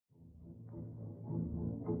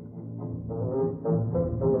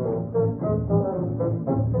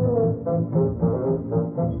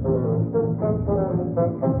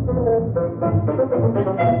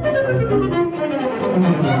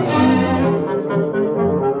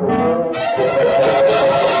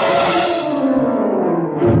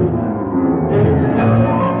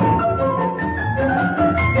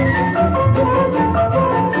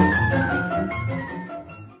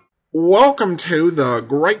Welcome to the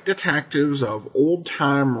Great Detectives of Old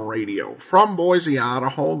Time Radio. From Boise,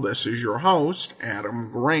 Idaho, this is your host,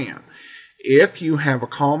 Adam Grant. If you have a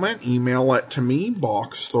comment, email it to me,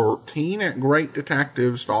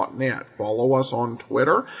 box13@greatdetectives.net. Follow us on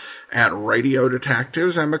Twitter at Radio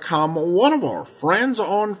Detectives and become one of our friends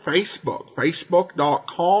on Facebook,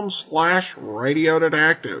 facebook.com/Radio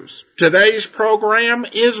Detectives. Today's program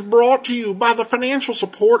is brought to you by the financial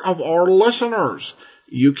support of our listeners.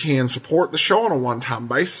 You can support the show on a one-time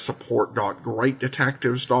basis,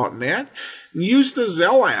 support.greatdetectives.net. Use the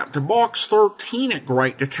Zelle app to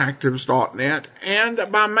box13@greatdetectives.net and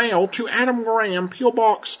by mail to Adam Graham, P.O.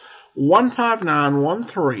 Box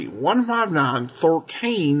 15913,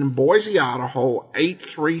 15913, Boise, Idaho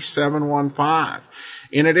 83715.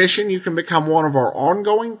 In addition, you can become one of our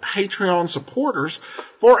ongoing Patreon supporters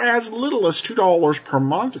for as little as $2 per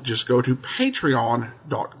month. Just go to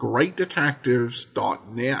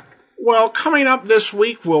patreon.greatdetectives.net. Well, coming up this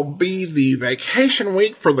week will be the vacation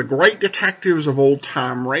week for the Great Detectives of Old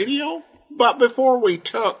Time Radio. But before we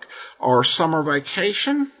took our summer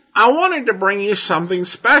vacation, I wanted to bring you something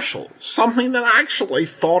special, something that I actually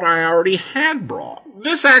thought I already had brought.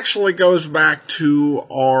 This actually goes back to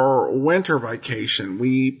our winter vacation.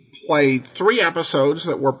 We played 3 episodes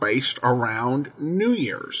that were based around New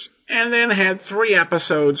Year's, and then had 3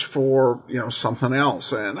 episodes for, something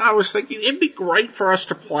else. And I was thinking it'd be great for us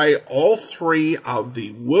to play all 3 of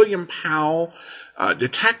the William Powell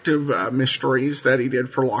detective mysteries that he did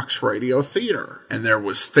for Lux Radio Theater. And there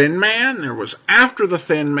was Thin Man, there was After the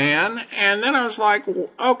Thin Man, and then I was like,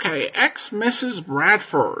 okay, Mrs.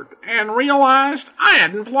 Bradford, and realized I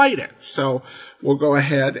hadn't played it. So we'll go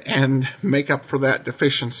ahead and make up for that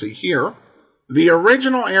deficiency here. The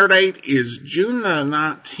original air date is June the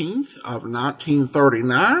 19th of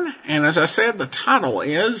 1939, and as I said, the title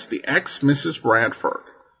is The Mrs. Bradford.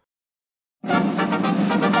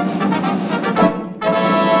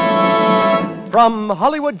 From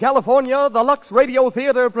Hollywood, California, the Lux Radio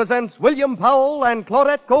Theater presents William Powell and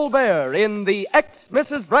Claudette Colbert in The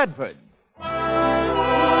Mrs. Bradford.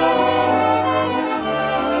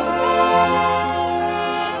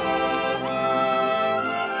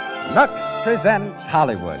 Lux presents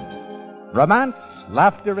Hollywood. Romance,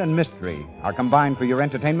 laughter, and mystery are combined for your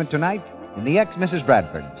entertainment tonight in The Mrs.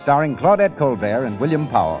 Bradford, starring Claudette Colbert and William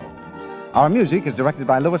Powell. Our music is directed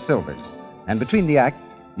by Louis Silvers, and between the acts,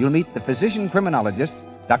 you'll meet the physician-criminologist,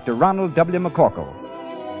 Dr. Ronald W. McCorkle.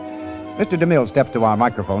 Mr. DeMille steps to our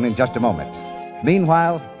microphone in just a moment.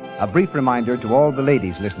 Meanwhile, a brief reminder to all the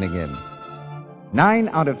ladies listening in. 9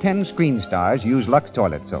 out of 10 screen stars use Lux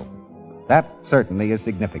toilet soap. That certainly is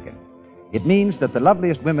significant. It means that the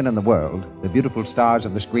loveliest women in the world, the beautiful stars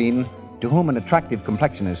of the screen, to whom an attractive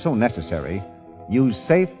complexion is so necessary, use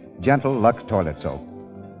safe, gentle Lux toilet soap.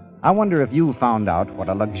 I wonder if you found out what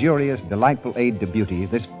a luxurious, delightful aid to beauty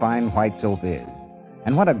this fine white soap is,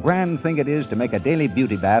 and what a grand thing it is to make a daily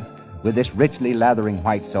beauty bath with this richly lathering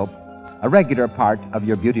white soap a regular part of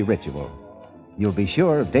your beauty ritual. You'll be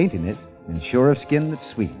sure of daintiness and sure of skin that's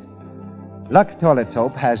sweet. Lux toilet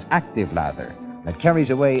soap has active lather that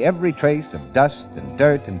carries away every trace of dust and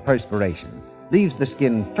dirt and perspiration, leaves the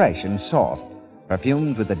skin fresh and soft,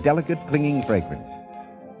 perfumed with a delicate, clinging fragrance.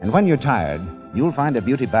 And when you're tired, you'll find a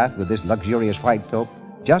beauty bath with this luxurious white soap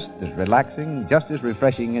just as relaxing, just as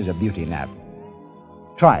refreshing as a beauty nap.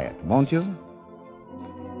 Try it, won't you?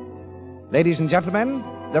 Ladies and gentlemen,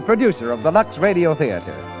 the producer of the Lux Radio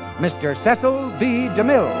Theater, Mr. Cecil B.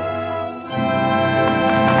 DeMille.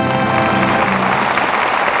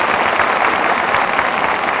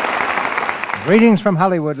 Greetings from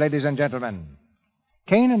Hollywood, ladies and gentlemen.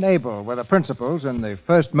 Cain and Abel were the principals in the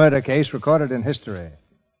first murder case recorded in history.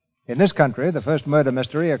 In this country, the first murder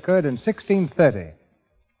mystery occurred in 1630.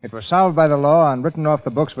 It was solved by the law and written off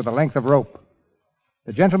the books with a length of rope.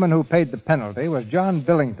 The gentleman who paid the penalty was John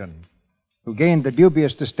Billington, who gained the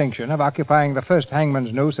dubious distinction of occupying the first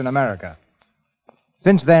hangman's noose in America.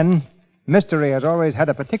 Since then, mystery has always had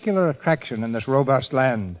a particular attraction in this robust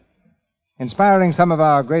land, inspiring some of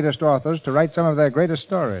our greatest authors to write some of their greatest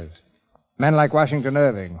stories. Men like Washington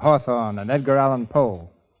Irving, Hawthorne, and Edgar Allan Poe.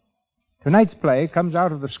 Tonight's play comes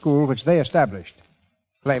out of the school which they established,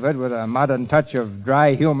 flavored with a modern touch of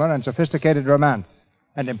dry humor and sophisticated romance,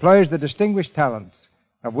 and employs the distinguished talents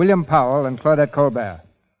of William Powell and Claudette Colbert.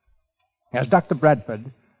 As Dr.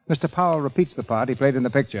 Bradford, Mr. Powell repeats the part he played in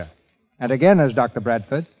the picture, and again as Dr.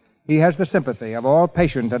 Bradford, he has the sympathy of all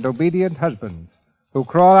patient and obedient husbands who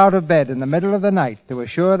crawl out of bed in the middle of the night to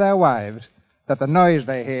assure their wives that the noise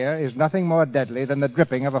they hear is nothing more deadly than the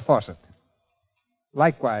dripping of a faucet.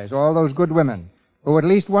 Likewise, all those good women who at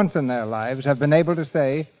least once in their lives have been able to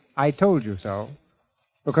say, I told you so,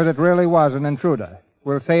 because it really was an intruder.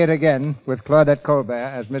 We'll say it again with Claudette Colbert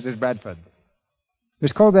as Mrs. Bradford.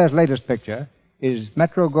 Miss Colbert's latest picture is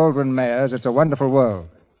Metro-Goldwyn-Mayer's It's a Wonderful World.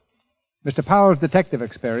 Mr. Powell's detective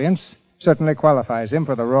experience certainly qualifies him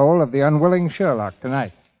for the role of the unwilling Sherlock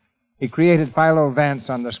tonight. He created Philo Vance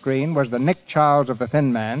on the screen, was the Nick Charles of the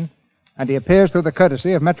Thin Man, and he appears through the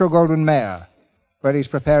courtesy of Metro-Goldwyn-Mayer, where he's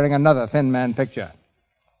preparing another Thin Man picture.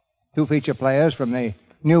 Two feature players from the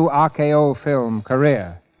new RKO film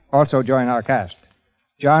Career also join our cast.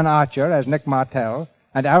 John Archer as Nick Martell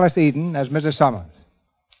and Alice Eden as Mrs. Summers.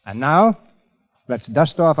 And now, let's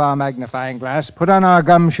dust off our magnifying glass, put on our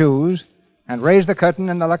gum shoes, and raise the curtain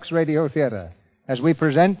in the Lux Radio Theater as we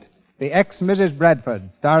present The Ex-Mrs. Bradford,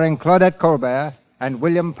 starring Claudette Colbert and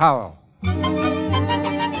William Powell.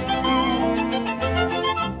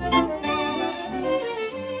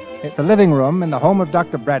 It's the living room in the home of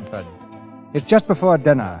Dr. Bradford. It's just before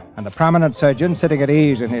dinner, and the prominent surgeon, sitting at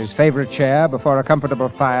ease in his favorite chair before a comfortable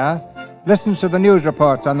fire, listens to the news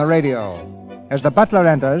reports on the radio. As the butler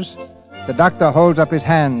enters, the doctor holds up his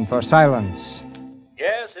hand for silence.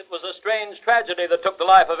 Yes, it was a strange tragedy that took the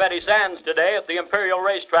life of Eddie Sands today at the Imperial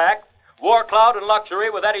Racetrack. War Cloud and Luxury,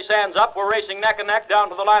 with Eddie Sands up, were racing neck and neck down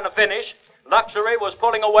to the line of finish. Luxury was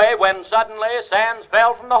pulling away when suddenly Sands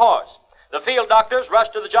fell from the horse. The field doctors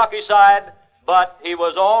rushed to the jockey's side, but he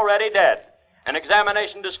was already dead. An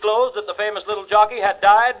examination disclosed that the famous little jockey had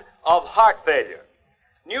died of heart failure.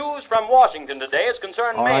 News from Washington today is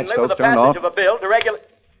concerned mainly with the passage of a bill to regulate...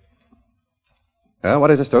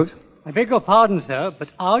 What is it, Stokes? I beg your pardon, sir, but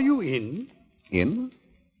are you in? In?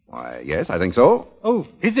 Why, yes, I think so. Oh,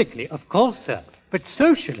 physically, of course, sir. But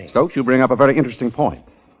socially... Stokes, you bring up a very interesting point.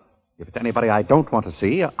 If it's anybody I don't want to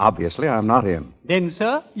see, obviously I'm not in. Then,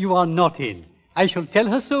 sir, you are not in. I shall tell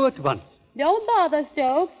her so at once. Don't bother,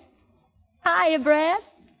 Stokes. Hiya, Brad.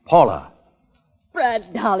 Paula.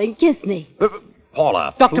 Brad, darling, kiss me.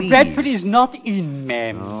 Paula, Dr. please. Bradford is not in,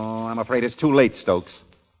 ma'am. Oh, I'm afraid it's too late, Stokes.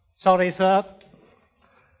 Sorry, sir.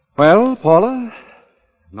 Well, Paula,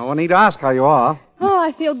 no one need ask how you are. Oh,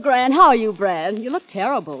 I feel grand. How are you, Brad? You look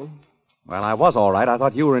terrible. Well, I was all right. I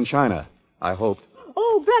thought you were in China. I hoped.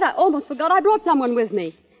 Oh, Brad, I almost forgot. I brought someone with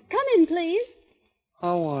me. Come in, please.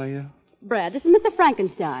 How are you? Brad, this is Mr.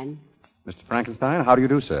 Frankenstein. Mr. Frankenstein, how do you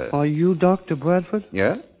do, sir? Are you Dr. Bradford?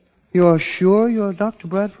 Yeah? You're sure you're Dr.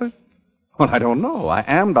 Bradford? Well, I don't know. I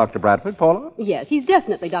am Dr. Bradford, Paula. Yes, he's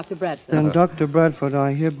definitely Dr. Bradford. Then, Dr. Bradford,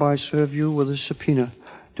 I hereby serve you with a subpoena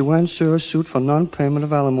to answer a suit for non-payment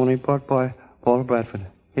of alimony brought by Paula Bradford.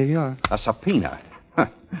 Here you are. A subpoena? Huh.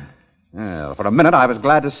 Well, for a minute, I was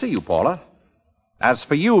glad to see you, Paula. As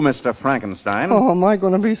for you, Mr. Frankenstein... Oh, am I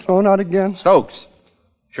going to be thrown out again? Stokes,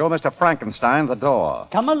 show Mr. Frankenstein the door.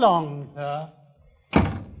 Come along, sir.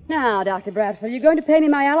 Now, Dr. Bradford, are you going to pay me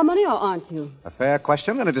my alimony or aren't you? A fair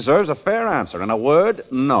question, and it deserves a fair answer. In a word,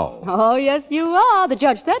 no. Oh, yes, you are. The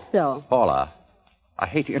judge said so. Paula, I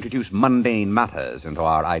hate to introduce mundane matters into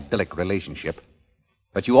our idyllic relationship,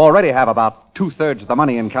 but you already have about 2/3 of the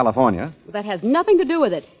money in California. That has nothing to do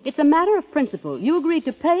with it. It's a matter of principle. You agreed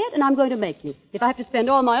to pay it, and I'm going to make you. If I have to spend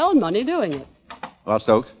all my own money doing it. Well,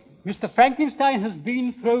 Stokes? Mr. Frankenstein has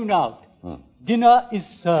been thrown out. Dinner is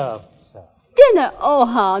served, sir. Dinner? Oh,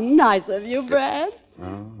 how nice of you, Brad.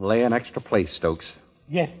 Lay an extra place, Stokes.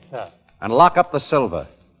 Yes, sir. And lock up the silver.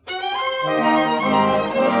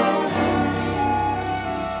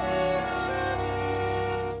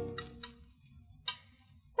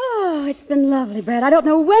 Oh, it's been lovely, Brad. I don't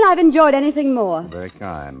know when I've enjoyed anything more. Very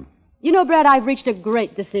kind. You know, Brad, I've reached a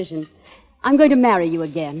great decision. I'm going to marry you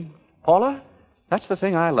again. Paula, that's the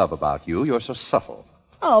thing I love about you. You're so subtle.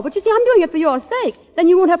 Oh, but you see, I'm doing it for your sake. Then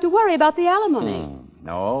you won't have to worry about the alimony.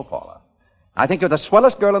 No, Paula. I think you're the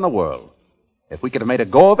swellest girl in the world. If we could have made a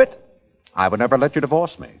go of it, I would never let you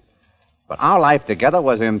divorce me. But our life together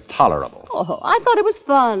was intolerable. Oh, I thought it was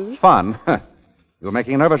fun. Fun? You were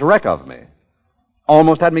making a nervous wreck of me.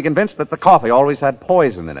 Almost had me convinced that the coffee always had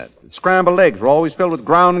poison in it. Scrambled eggs were always filled with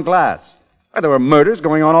ground glass. There were murders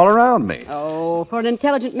going on all around me. Oh, for an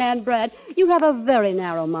intelligent man, Brad, you have a very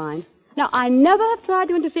narrow mind. Now, I never have tried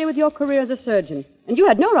to interfere with your career as a surgeon. And you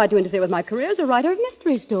had no right to interfere with my career as a writer of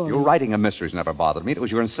mystery stories. Your writing of mysteries never bothered me. It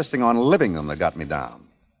was your insisting on living them that got me down.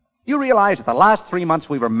 You realize that the last 3 months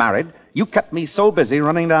we were married, you kept me so busy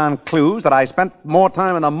running down clues that I spent more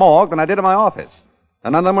time in the morgue than I did in my office.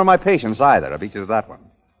 And none of them were my patients either. I beat you to that one.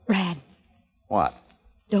 Brad. What?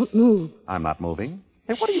 Don't move. I'm not moving.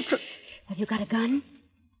 Hey, what are you... Have you got a gun?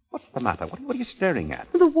 What's the matter? What are you staring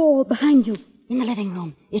at? The wall behind you. In the living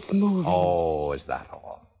room. It's moving. Oh, is that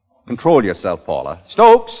all? Control yourself, Paula.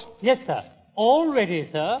 Stokes! Yes, sir. All ready,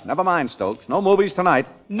 sir. Never mind, Stokes. No movies tonight.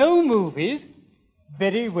 No movies?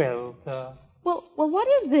 Very well, sir. Well, what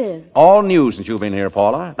is this? All new since you've been here,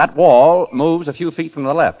 Paula. That wall moves a few feet from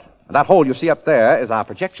the left. That hole you see up there is our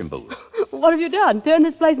projection booth. What have you done? Turned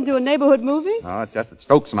this place into a neighborhood movie? No, it's just that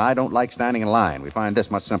Stokes and I don't like standing in line. We find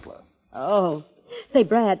this much simpler. Oh. Say,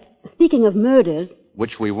 Brad, speaking of murders...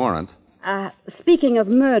 Which we weren't. Speaking of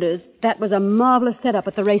murders, that was a marvelous setup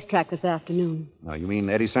at the racetrack this afternoon. Oh, you mean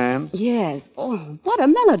Eddie Sands? Yes. Oh, what a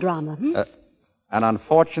melodrama. An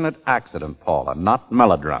unfortunate accident, Paula, not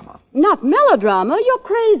melodrama. Not melodrama? You're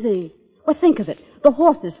crazy. Well, think of it. The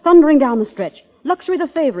horses thundering down the stretch. Luxury the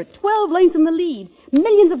favorite, 12 lengths in the lead.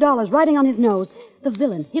 Millions of dollars riding on his nose. The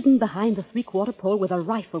villain hidden behind the three-quarter pole with a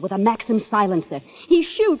rifle with a Maxim silencer. He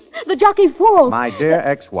shoots. The jockey falls. My dear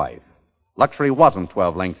ex-wife, Luxury wasn't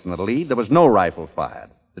 12 lengths in the lead. There was no rifle fired.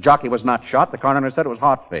 The jockey was not shot. The coroner said it was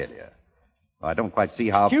heart failure. I don't quite see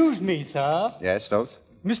how... Excuse me, sir. Yes, Stokes?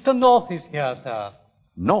 Mr. North is here, sir.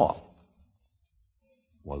 North?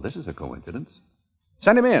 Well, this is a coincidence.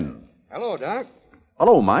 Send him in. Hello, Doc.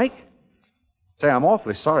 Hello, Mike. Say, I'm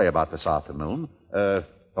awfully sorry about this afternoon.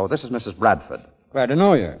 This is Mrs. Bradford. Glad to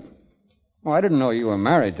know you. Oh, I didn't know you were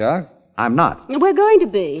married, Doc. I'm not. We're going to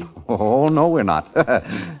be. Oh, no, we're not.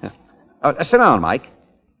 Sit down, Mike.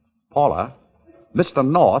 Paula, Mr.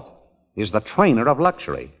 North is the trainer of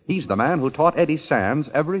Luxury. He's the man who taught Eddie Sands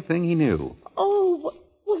everything he knew. Oh,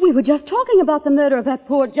 well, we were just talking about the murder of that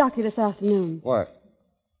poor jockey this afternoon. What?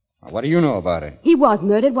 What do you know about it? He was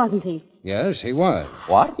murdered, wasn't he? Yes, he was.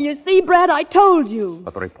 What? You see, Brad, I told you.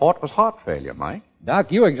 But the report was heart failure, Mike.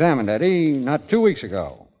 Doc, you examined Eddie not 2 weeks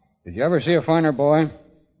ago. Did you ever see a finer boy?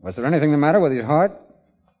 Was there anything the matter with his heart?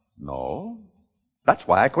 No. That's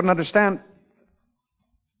why I couldn't understand.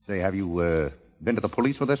 Say, have you been to the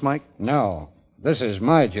police with this, Mike? No. This is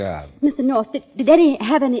my job. Mr. North, did Eddie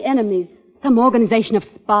have any enemies? Some organization of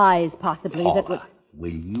spies, possibly, Paula, that would...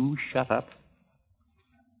 will you shut up?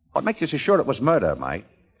 What makes you so sure it was murder, Mike?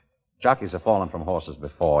 Jockeys have fallen from horses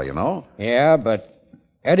before, you know. Yeah, but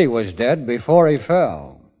Eddie was dead before he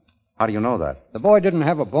fell. How do you know that? The boy didn't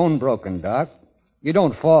have a bone broken, Doc. You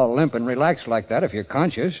don't fall limp and relax like that if you're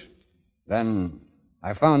conscious. Then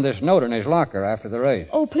I found this note in his locker after the race.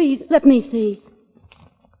 Oh, please, let me see.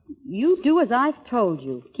 You do as I've told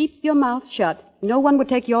you. Keep your mouth shut. No one would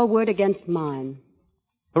take your word against mine.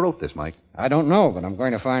 Who wrote this, Mike? I don't know, but I'm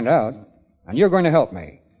going to find out. And you're going to help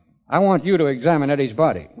me. I want you to examine Eddie's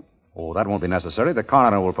body. Oh, that won't be necessary. The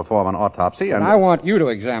coroner will perform an autopsy and... I want you to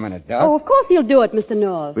examine it, Doc. Oh, of course he'll do it, Mr.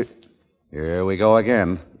 North. Here we go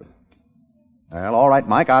again. Well, all right,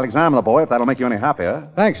 Mike. I'll examine the boy if that'll make you any happier.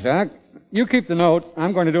 Thanks, Doc. You keep the note.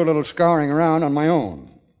 I'm going to do a little scouring around on my own.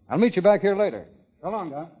 I'll meet you back here later. So long,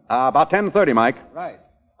 Doc. About 10:30, Mike. Right.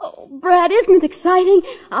 Oh, Brad, isn't it exciting?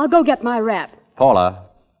 I'll go get my wrap. Paula,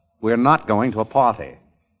 we're not going to a party. In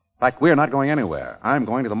fact, we're not going anywhere. I'm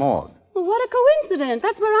going to the morgue. Well, what a coincidence.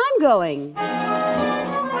 That's where I'm going.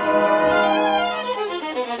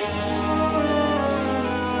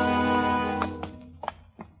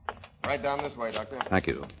 Right down this way, Doctor. Thank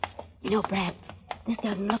you. You know, Brad, this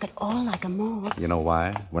doesn't look at all like a morgue. You know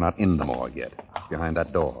why? We're not in the morgue yet. It's behind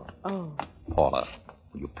that door. Oh. Paula,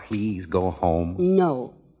 will you please go home?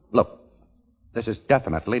 No. Look, this is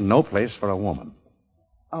definitely no place for a woman.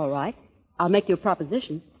 All right. I'll make you a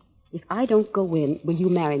proposition. If I don't go in, will you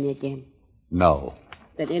marry me again? No.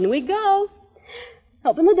 Then in we go.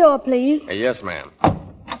 Open the door, please. Yes, ma'am.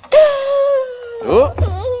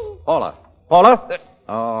 Oh. Paula. Paula?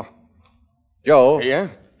 Joe. Yeah?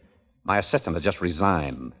 My assistant has just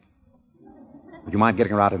resigned. Would you mind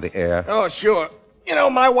getting her out in the air? Oh, sure. You know,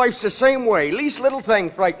 my wife's the same way. Least little thing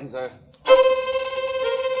frightens her.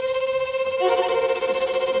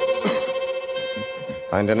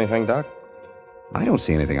 Find anything, Doc? I don't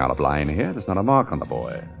see anything out of line here. There's not a mark on the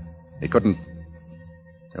boy. He couldn't...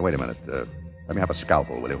 Hey, wait a minute. Let me have a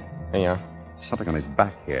scalpel, will you? Yeah. Something on his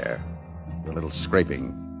back here. A little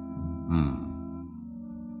scraping.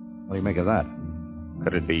 What do you make of that?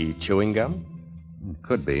 Could it be chewing gum? It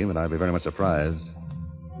could be, but I'd be very much surprised.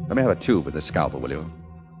 Let me have a tube with this scalpel, will you?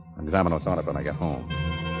 I'll examine what's on it when I get home.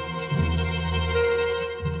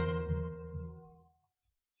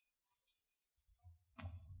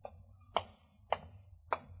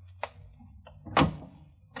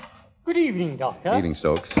 Good evening, Doctor. Evening,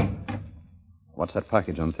 Stokes. What's that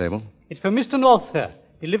package on the table? It's for Mr. North, sir.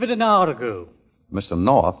 Delivered an hour ago. Mr.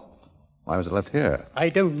 North? Why was it left here? I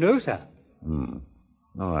don't know, sir.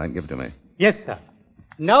 All right, give it to me. Yes, sir.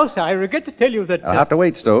 Now, sir, I regret to tell you that... I'll have to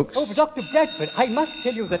wait, Stokes. Oh, but Dr. Bradford, I must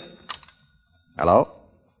tell you that... Hello?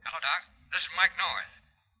 Hello, Doc. This is Mike North.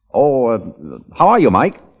 Oh, how are you,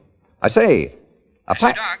 Mike? I say, a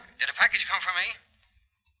Mr. Doc, did a package come for me?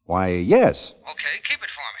 Why, yes. Okay, keep it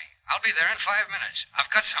for me. I'll be there in 5 minutes. I've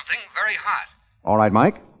got something very hot. All right,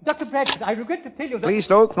 Mike. Dr. Bradford, I regret to tell you that... Please,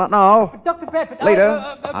 Stokes, not now. Dr. Bradford,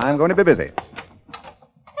 Later. I'm going to be busy.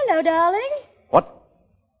 Hello, darling. What?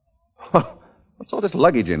 What's all this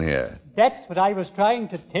luggage in here? That's what I was trying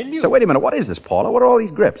to tell you. So, wait a minute. What is this, Paula? What are all these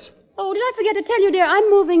grips? Oh, did I forget to tell you, dear? I'm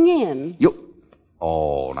moving in. You...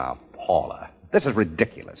 Oh, now, Paula. This is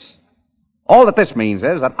ridiculous. All that this means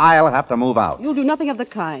is that I'll have to move out. You'll do nothing of the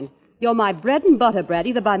kind. You're my bread and butter, Brad,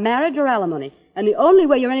 either by marriage or alimony. And the only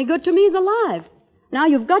way you're any good to me is alive. Now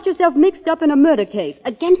you've got yourself mixed up in a murder case.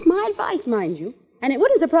 Against my advice, mind you. And it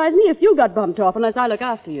wouldn't surprise me if you got bumped off unless I look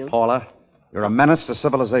after you. Paula, you're a menace to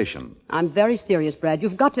civilization. I'm very serious, Brad.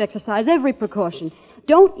 You've got to exercise every precaution.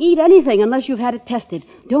 Don't eat anything unless you've had it tested.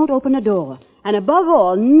 Don't open a door. And above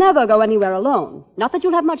all, never go anywhere alone. Not that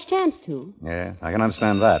you'll have much chance to. Yeah, I can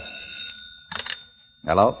understand that.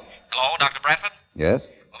 Hello? Hello, Dr. Bradford? Yes?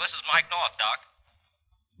 Well, this is Mike North, Doc.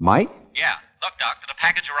 Mike? Yeah. Look, Doc, did a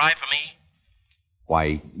package arrive for me?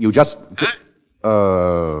 Why, you just...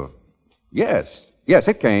 Yes. Yes,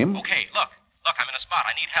 it came. Okay, look, I'm in a spot.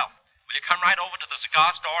 I need help. Will you come right over to the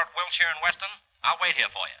cigar store at Wilshire and Weston? I'll wait here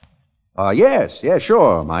for you. Yes,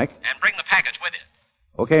 sure, Mike. And bring the package with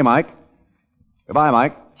you. Okay, Mike. Goodbye,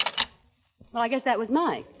 Mike. Well, I guess that was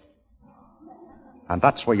Mike. And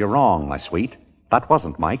that's where you're wrong, my sweet. That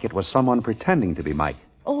wasn't Mike. It was someone pretending to be Mike.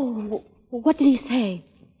 Oh, what did he say?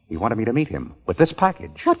 He wanted me to meet him with this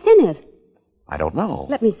package. What's in it? I don't know.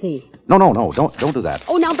 Let me see. No, don't do that.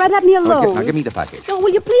 Oh, now, Brad, let me alone. Now, give me the package. Oh,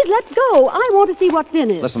 will you please let go? I want to see what's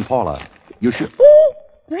in it. Listen, Paula, you should... Oh,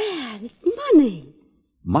 Brad, it's money.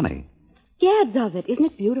 Money? Scads of it. Isn't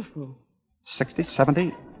it beautiful? 60,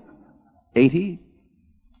 70, 80,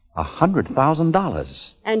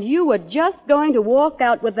 $100,000. And you were just going to walk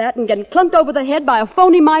out with that and get clunked over the head by a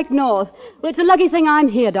phony Mike North. Well, it's a lucky thing I'm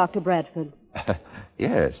here, Dr. Bradford.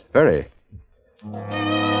 Yes, very.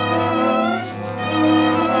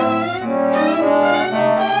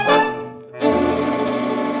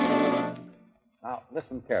 Now,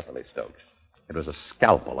 listen carefully, Stokes. It was a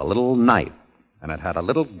scalpel, a little knife, and it had a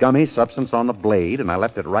little gummy substance on the blade, and I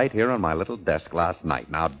left it right here on my little desk last night.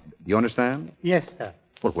 Now, do you understand? Yes, sir.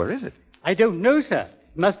 Well, where is it? I don't know, sir.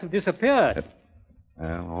 It must have disappeared.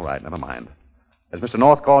 Well, all right, never mind. Has Mr.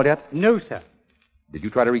 North called yet? No, sir. Did you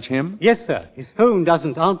try to reach him? Yes, sir. His phone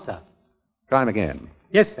doesn't answer. Try him again.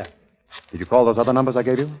 Yes, sir. Did you call those other numbers I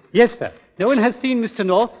gave you? Yes, sir. No one has seen Mr.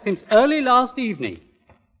 North since early last evening.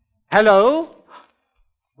 Hello?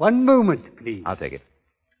 One moment, please. I'll take it.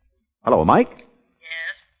 Hello, Mike?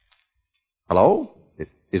 Yes? Hello?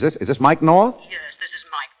 Is this Mike North? Yes, this is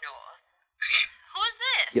Mike North. Who's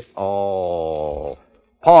this? Oh,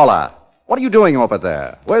 Paula, what are you doing over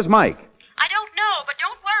there? Where's Mike? I don't know, but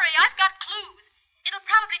don't worry. I've got clues. It'll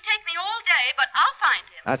probably take me all day, but I'll find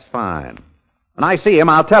him. That's fine. When I see him,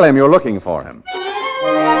 I'll tell him you're looking for him.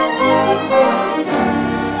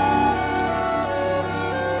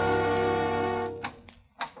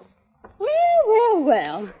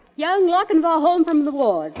 Well. Young Lochinvar home from the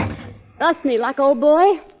ward. Bust me, luck, old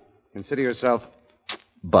boy. Consider yourself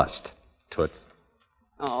bust, Toots.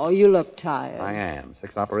 Oh, you look tired. I am.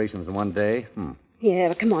 6 operations in one day. Yeah,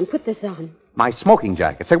 but come on, put this on. My smoking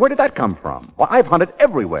jacket. Say, where did that come from? Well, I've hunted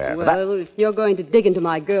everywhere. Well, if you're going to dig into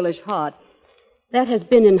my girlish heart, that has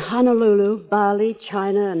been in Honolulu, Bali,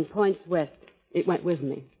 China, and points west. It went with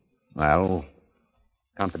me. Well,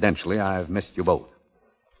 confidentially, I've missed you both.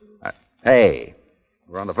 Hey,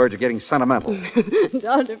 we're on the verge of getting sentimental.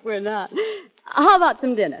 Darned if we're not. How about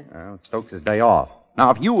some dinner? Well, it's Stokes' day off.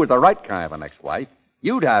 Now, if you were the right kind of an ex-wife,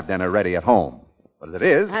 you'd have dinner ready at home. But as it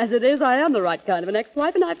is... As it is, I am the right kind of an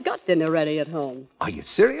ex-wife, and I've got dinner ready at home. Are you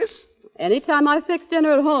serious? Anytime I fix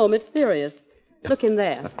dinner at home, it's serious. Look in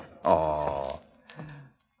there. Oh,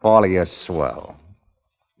 Paulie, you're swell.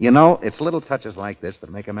 You know, it's little touches like this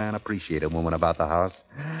that make a man appreciate a woman about the house.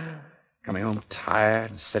 Coming home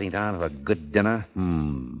tired and sitting down for a good dinner.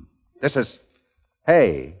 This is...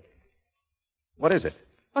 Hey, what is it?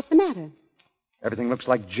 What's the matter? Everything looks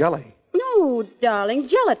like jelly. No, darling,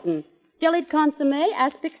 gelatin. Jellied consomme,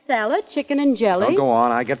 aspic salad, chicken and jelly. Don't go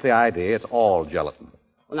on. I get the idea. It's all gelatin.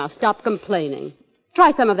 Well, now stop complaining.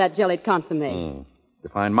 Try some of that jellied consomme. You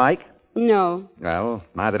find Mike? No. Well,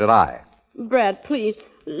 neither did I. Brad, please,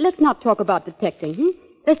 let's not talk about detecting,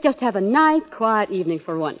 Let's just have a nice, quiet evening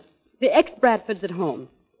for once. The ex-Bradford's at home.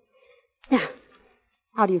 Now,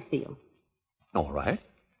 how do you feel? All right.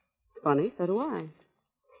 Funny, so do I.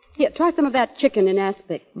 Here, try some of that chicken in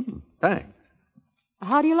aspic. Thanks.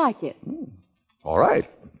 How do you like it? All right.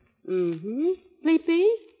 Sleepy?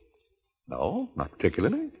 No, not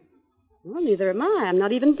particularly. Well, neither am I. I'm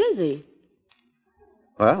not even dizzy.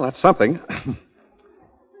 Well, that's something.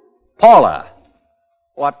 Paula,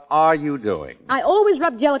 what are you doing? I always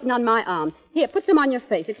rub gelatin on my arm. Here, put some on your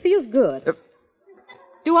face. It feels good.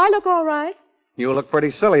 Do I look all right? You look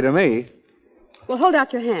pretty silly to me. Well, hold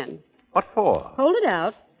out your hand. What for? Hold it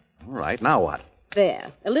out. All right, now what?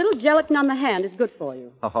 There. A little gelatin on the hand is good for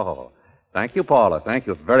you. Oh, thank you, Paula. Thank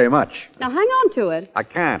you very much. Now, hang on to it. I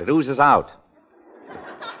can't. It oozes out.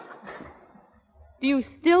 Do you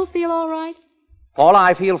still feel all right? Paula,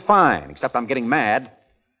 I feel fine, except I'm getting mad.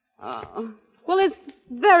 Oh. Well, it's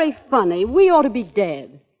very funny. We ought to be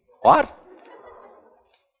dead. What?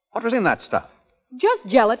 What was in that stuff? Just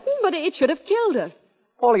gelatin, but it should have killed us.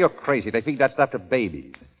 Paula, you're crazy. They feed that stuff to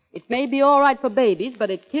babies. It may be all right for babies, but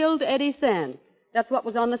it killed Eddie Sands. That's what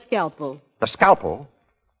was on the scalpel. The scalpel?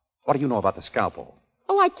 What do you know about the scalpel?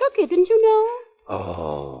 Oh, I took it, didn't you know?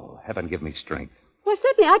 Oh, heaven give me strength. Well,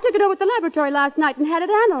 certainly. I took it over to the laboratory last night and had it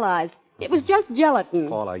analyzed. It was just gelatin.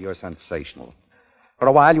 Paula, you're sensational. For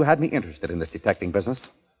a while, you had me interested in this detecting business.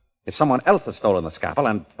 If someone else had stolen the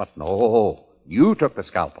scalpel but no, you took the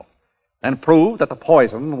scalpel and proved that the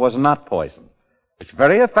poison was not poison, which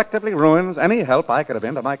very effectively ruins any help I could have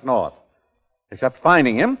been to Mike North, except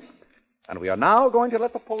finding him, and we are now going to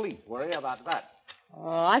let the police worry about that.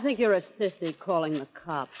 Oh, I think you're a sissy calling the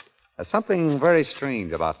cops. There's something very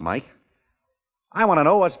strange about Mike. I want to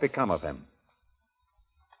know what's become of him.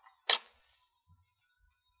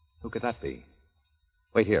 Who could that be?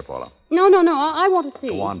 Wait here, Paula. No. I want to see.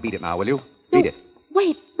 Go on, beat it now, will you? Beat it.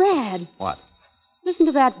 Wait, Brad. What? Listen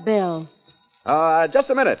to that bell. Just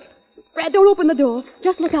a minute. Brad, don't open the door.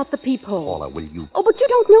 Just look out the peephole. Paula, will you? Oh, but you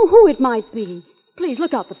don't know who it might be. Please,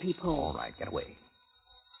 look out the peephole. All right, get away.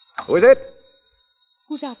 Who is it?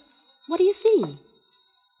 Who's out? What do you see?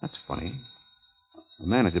 That's funny. The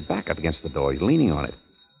man has his back up against the door. He's leaning on it.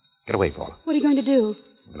 Get away, Paula. What are you going to do?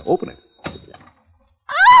 I'm going to open it.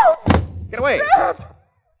 Oh! Get away. Brad!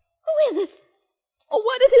 Who is it? Oh,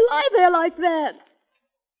 why did he lie there like that?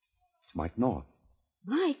 It's Mike North.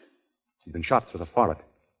 Mike? He's been shot through the forehead.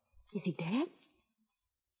 Is he dead?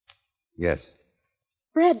 Yes.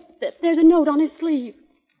 Brad, there's a note on his sleeve.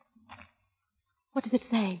 What does it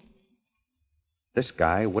say? This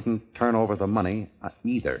guy wouldn't turn over the money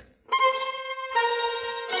either.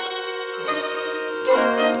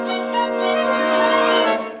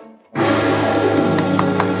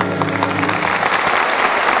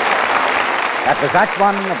 That was Act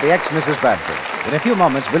One of The Ex-Mrs. Bradford. In a few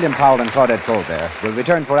moments, William Powell and Claudette Colbert will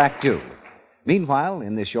return for Act Two. Meanwhile,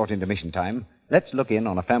 in this short intermission time, let's look in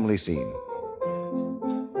on a family scene.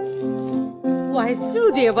 Why,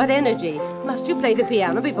 Sue, dear, what energy. Must you play the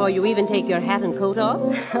piano before you even take your hat and coat off?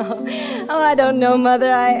 Oh, I don't know,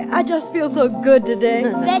 Mother. I just feel so good today.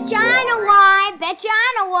 Bet you I know why. Bet you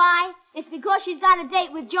I know why. It's because she's got a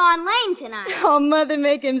date with John Lane tonight. Oh, Mother,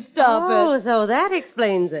 make him stop it. Oh, so that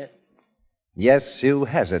explains it. Yes, Sue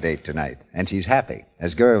has a date tonight, and she's happy,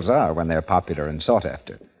 as girls are when they're popular and sought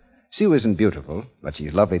after. Sue isn't beautiful, but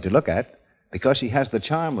she's lovely to look at because she has the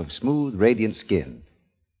charm of smooth, radiant skin.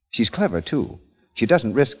 She's clever, too. She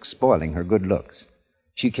doesn't risk spoiling her good looks.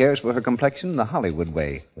 She cares for her complexion the Hollywood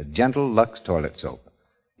way with gentle Lux toilet soap.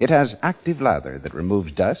 It has active lather that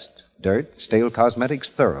removes dust, dirt, stale cosmetics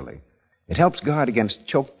thoroughly. It helps guard against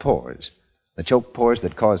choked pores, the choked pores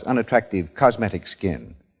that cause unattractive cosmetic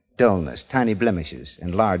skin, dullness, tiny blemishes,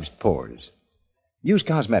 enlarged pores. Use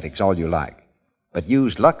cosmetics all you like, but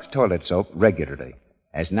use Lux toilet soap regularly,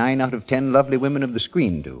 as 9 out of 10 lovely women of the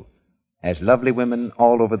screen do, as lovely women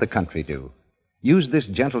all over the country do. Use this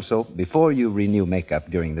gentle soap before you renew makeup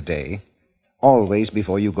during the day, always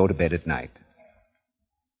before you go to bed at night.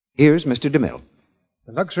 Here's Mr. DeMille.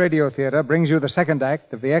 The Lux Radio Theater brings you the second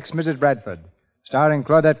act of The Ex-Mrs. Bradford, starring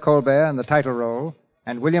Claudette Colbert in the title role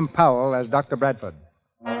and William Powell as Dr. Bradford.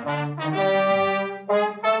 A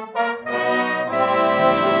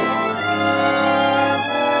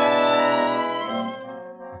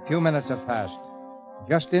few minutes have passed.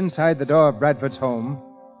 Just inside the door of Bradford's home,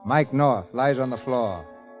 Mike North lies on the floor.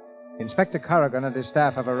 Inspector Corrigan and his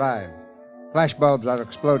staff have arrived. Flashbulbs are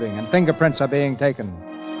exploding and fingerprints are being taken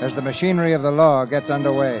as the machinery of the law gets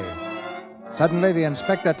underway. Suddenly, the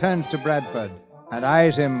inspector turns to Bradford and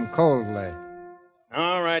eyes him coldly.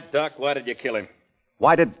 All right, Doc, why did you kill him?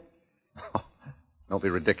 Why did... Oh, don't be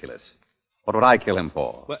ridiculous. What would I kill him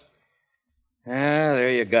for? What? There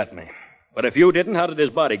you got me. But if you didn't, how did his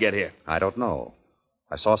body get here? I don't know.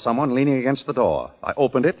 I saw someone leaning against the door. I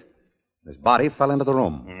opened it. His body fell into the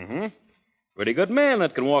room. Mm-hmm. Pretty good man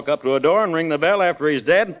that can walk up to a door and ring the bell after he's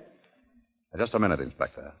dead. Just a minute,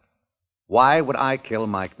 Inspector. Why would I kill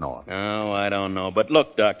Mike North? Oh, I don't know. But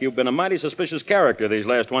look, Doc, you've been a mighty suspicious character these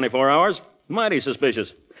last 24 hours. Mighty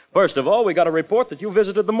suspicious. First of all, we got a report that you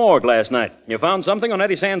visited the morgue last night. You found something on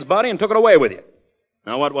Eddie Sands' body and took it away with you.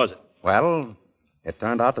 Now, what was it? Well, it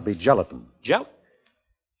turned out to be gelatin. Gelatin?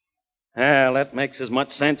 Well, that makes as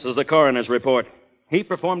much sense as the coroner's report. He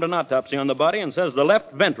performed an autopsy on the body and says the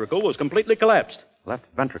left ventricle was completely collapsed. Left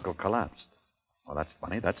ventricle collapsed. Well, that's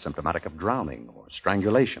funny. That's symptomatic of drowning or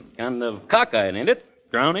strangulation. Kind of cockeyed, ain't it?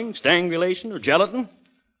 Drowning, strangulation, or gelatin?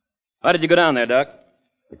 Why did you go down there, Doc?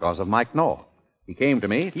 Because of Mike North. He came to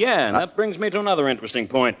me. Yeah, and that brings me to another interesting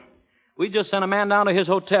point. We just sent a man down to his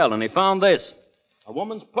hotel, and he found this. A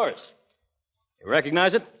woman's purse. You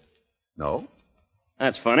recognize it? No.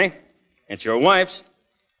 That's funny. It's your wife's.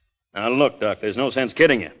 Now, look, Doc, there's no sense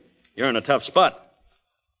kidding you. You're in a tough spot.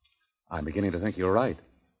 I'm beginning to think you're right.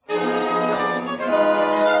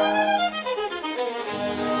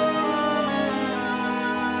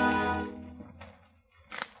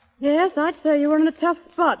 Yes, I'd say you were in a tough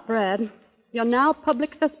spot, Brad. You're now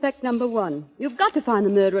public suspect number 1. You've got to find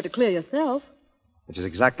the murderer to clear yourself. Which is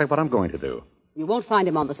exactly what I'm going to do. You won't find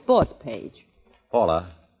him on the sports page. Paula,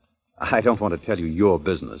 I don't want to tell you your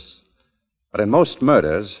business, but in most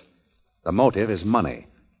murders, the motive is money.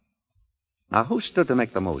 Now, who stood to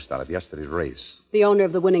make the most out of yesterday's race? The owner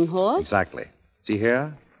of the winning horse? Exactly. See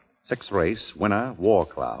here? 6th race, winner, War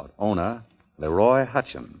Cloud. Owner, Leroy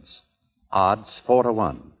Hutchins. Odds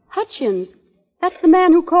 4-1. Hutchins? That's the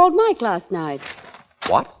man who called Mike last night.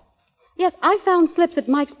 What? Yes, I found slips at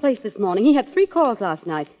Mike's place this morning. He had 3 calls last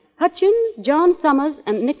night. Hutchins, John Summers,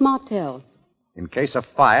 and Nick Martell. In case of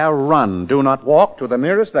fire, run. Do not walk to the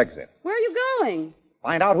nearest exit. Where are you going?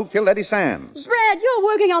 Find out who killed Eddie Sands. Brad, you're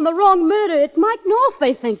working on the wrong murder. It's Mike North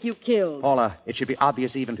they think you killed. Paula, it should be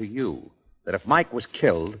obvious even to you that if Mike was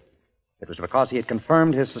killed, it was because he had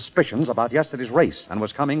confirmed his suspicions about yesterday's race and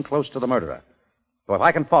was coming close to the murderer. So if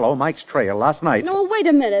I can follow Mike's trail last night... No, wait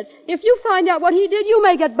a minute. If you find out what he did, you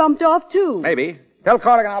may get bumped off, too. Maybe. Tell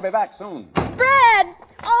Corrigan I'll be back soon. Brad!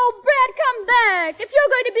 Oh, Brad, come back. If you're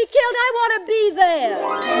going to be killed, I want to be there.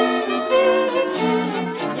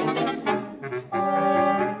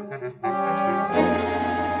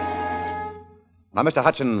 Now, Mr.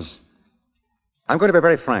 Hutchins, I'm going to be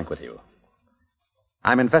very frank with you.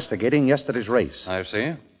 I'm investigating yesterday's race. I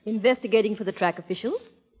see. Investigating for the track officials?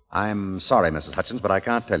 I'm sorry, Mrs. Hutchins, but I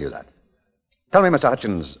can't tell you that. Tell me, Mr.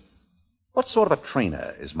 Hutchins, what sort of a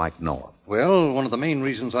trainer is Mike North? Well, one of the main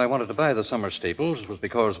reasons I wanted to buy the Summers stables was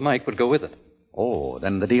because Mike would go with it. Oh,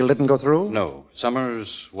 then the deal didn't go through? No.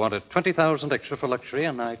 Summers wanted $20,000 extra for luxury,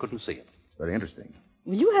 and I couldn't see it. Very interesting.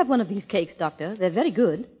 Will you have one of these cakes, Doctor? They're very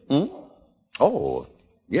good. Hmm? Oh,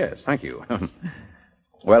 yes, thank you.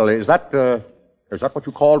 Well, is that what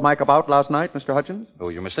you called Mike about last night, Mr. Hutchins? Oh,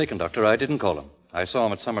 you're mistaken, Doctor. I didn't call him. I saw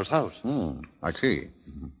him at Summers' house. I see.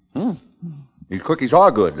 These cookies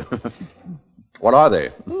are good. What are they?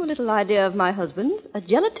 Oh, a little idea of my husband's. A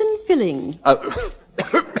gelatin filling. Well,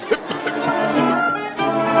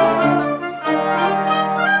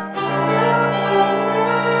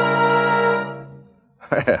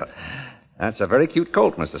 that's a very cute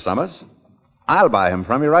colt, Mr. Summers. I'll buy him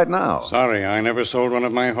from you right now. Sorry, I never sold one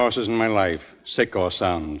of my horses in my life, sick or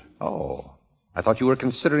sound. Oh, I thought you were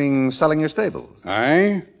considering selling your stables.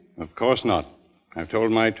 I? Of course not. I've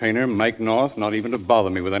told my trainer, Mike North, not even to bother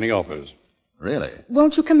me with any offers. Really?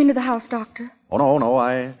 Won't you come into the house, Doctor? Oh, no,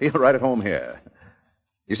 I feel right at home here.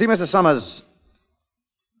 You see, Mrs. Summers,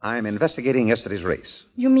 I'm investigating yesterday's race.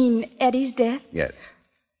 You mean Eddie's death? Yes.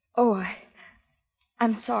 Oh,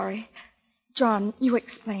 I'm sorry. John, you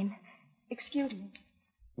explain. Excuse me.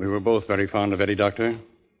 We were both very fond of Eddie, Doctor.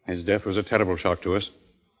 His death was a terrible shock to us,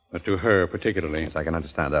 but to her particularly. Yes, I can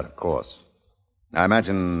understand that, of course. I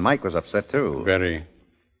imagine Mike was upset, too. Very.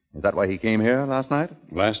 Is that why he came here last night?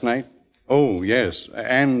 Last night? Oh, yes.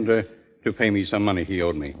 And to pay me some money he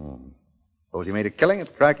owed me. Suppose he made a killing at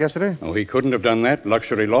the track yesterday? Oh, he couldn't have done that.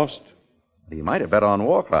 Luxury lost. He might have bet on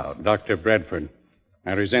War Cloud. Dr. Bradford,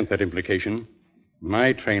 I resent that implication.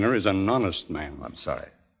 My trainer is an honest man. I'm sorry.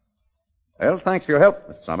 Well, thanks for your help,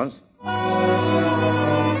 Mr. Summers.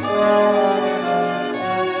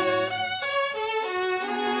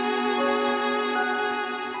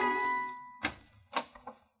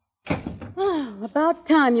 About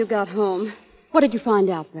time you got home. What did you find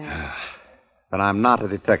out, Brad? That I'm not a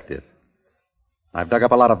detective. I've dug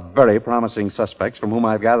up a lot of very promising suspects from whom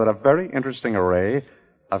I've gathered a very interesting array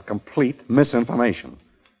of complete misinformation.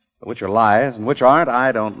 But which are lies and which aren't,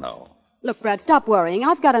 I don't know. Look, Brad, stop worrying.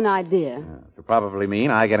 I've got an idea. It'll probably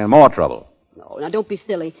mean I get in more trouble. No, now don't be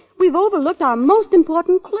silly. We've overlooked our most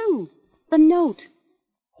important clue. The note.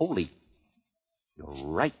 Holy You're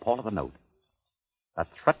right, Paula, the note. That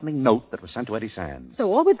threatening note that was sent to Eddie Sands.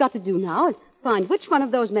 So all we've got to do now is find which one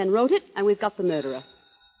of those men wrote it, and we've got the murderer.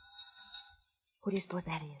 Who do you suppose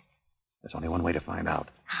that is? There's only one way to find out.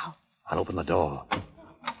 How? I'll open the door.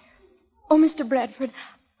 Oh, Mr. Bradford,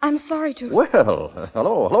 I'm sorry to... Well,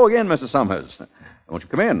 hello again, Mrs. Summers. Won't you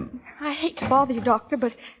come in? I hate to bother you, Doctor,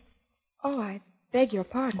 but... Oh, I beg your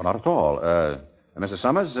pardon. Well, not at all. Mrs.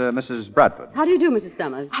 Summers, Mrs. Bradford. How do you do, Mrs.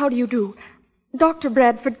 Summers? How do you do? Dr.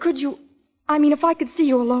 Bradford, could you... if I could see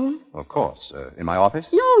you alone? Of course. In my office?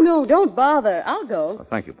 No, don't bother. I'll go. Oh,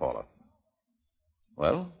 thank you, Paula.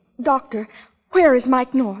 Well? Doctor, where is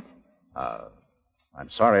Mike North? I'm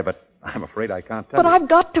sorry, but I'm afraid I can't tell But you. I've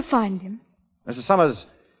got to find him. Mrs. Summers,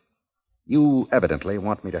 you evidently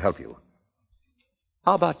want me to help you.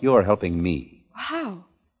 How about your helping me? How?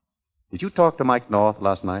 Did you talk to Mike North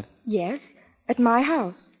last night? Yes, at my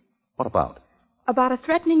house. What about? About a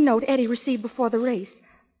threatening note Eddie received before the race.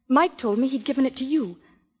 Mike told me he'd given it to you.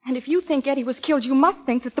 And if you think Eddie was killed, you must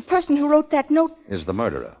think that the person who wrote that note... Is the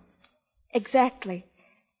murderer. Exactly.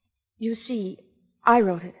 You see, I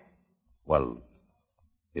wrote it. Well,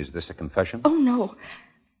 is this a confession? Oh, no.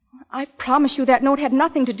 I promise you that note had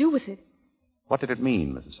nothing to do with it. What did it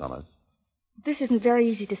mean, Mrs. Summers? This isn't very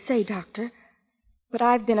easy to say, Doctor. But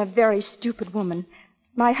I've been a very stupid woman.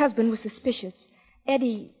 My husband was suspicious.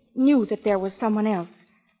 Eddie knew that there was someone else.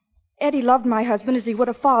 Eddie loved my husband as he would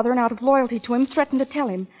a father, and out of loyalty to him, threatened to tell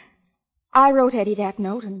him. I wrote Eddie that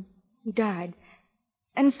note, and he died.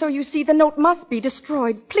 And so, you see, the note must be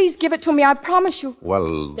destroyed. Please give it to me, I promise you.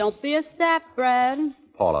 Well... Don't be a sap, Brad.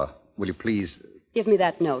 Paula, will you please... Give me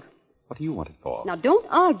that note. What do you want it for? Now, don't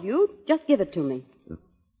argue. Just give it to me.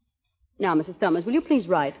 Now, Mrs. Summers, will you please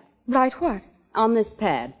write? Write what? On this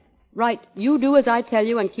pad. Write, you do as I tell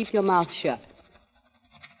you and keep your mouth shut.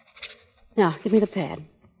 Now, give me the pad.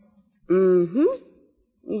 Mm-hmm.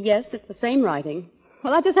 Yes, it's the same writing.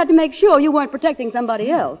 Well, I just had to make sure you weren't protecting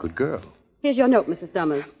somebody else. Good girl. Here's your note, Mrs.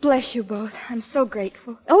 Summers. Bless you both. I'm so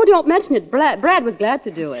grateful. Oh, don't mention it. Brad was glad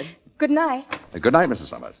to do it. Good night. Good night, Mrs.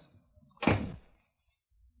 Summers.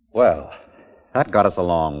 Well, that got us a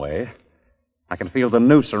long way. I can feel the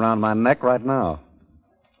noose around my neck right now.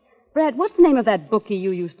 Brad, what's the name of that bookie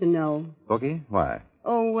you used to know? Bookie? Why?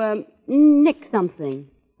 Oh, Nick something.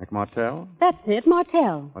 Nick Martell? That's it,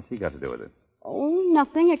 Martell. What's he got to do with it? Oh,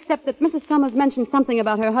 nothing, except that Mrs. Summers mentioned something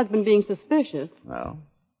about her husband being suspicious. Well?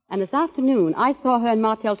 And this afternoon, I saw her and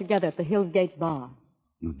Martell together at the Hills Gate bar.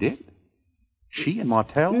 You did? She and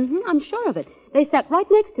Martell? Mm-hmm, I'm sure of it. They sat right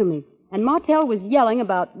next to me, and Martell was yelling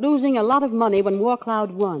about losing a lot of money when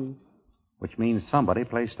Warcloud won. Which means somebody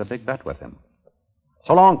placed a big bet with him.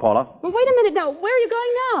 So long, Paula. Well, wait a minute now. Where are you going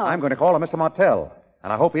now? I'm going to call on Mr. Martell.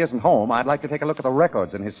 And I hope he isn't home. I'd like to take a look at the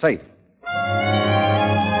records in his safe.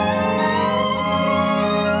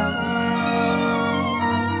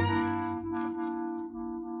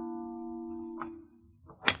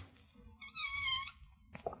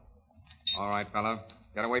 All right, fellow.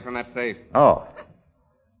 Get away from that safe. Oh.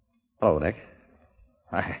 Hello, Nick.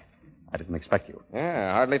 I didn't expect you. Yeah,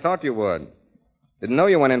 I hardly thought you would. Didn't know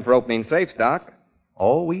you went in for opening safes, Doc.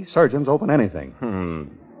 Oh, we surgeons open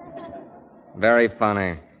anything. Very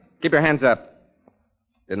funny. Keep your hands up.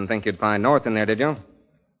 Didn't think you'd find North in there, did you?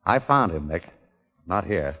 I found him, Nick. Not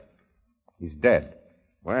here. He's dead.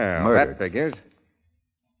 Well, Murdered. that figures.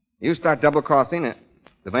 You start double-crossing it.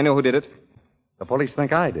 If I know who did it. The police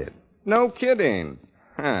think I did. No kidding.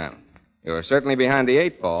 Huh. You're certainly behind the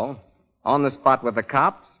eight ball. On the spot with the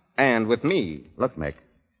cops and with me. Look, Nick.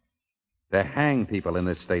 They hang people in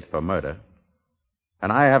this state for murder.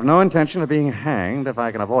 And I have no intention of being hanged if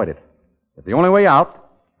I can avoid it. If the only way out,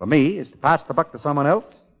 for me, is to pass the buck to someone else,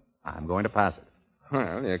 I'm going to pass it.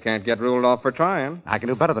 Well, you can't get ruled off for trying. I can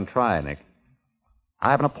do better than try, Nick. I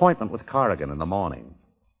have an appointment with Corrigan in the morning.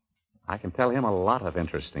 I can tell him a lot of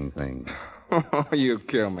interesting things. You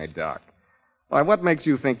kill me, Doc. Why, what makes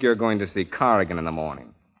you think you're going to see Corrigan in the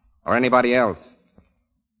morning? Or anybody else?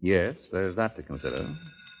 Yes, there's that to consider.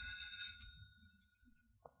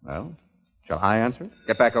 Well, shall I answer?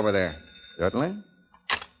 Get back over there. Certainly.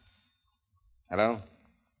 Hello?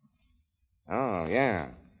 Oh, yeah.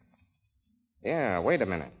 Yeah, wait a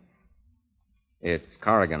minute. It's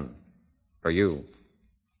Corrigan. For you.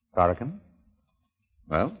 Corrigan?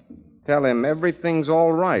 Well? Tell him everything's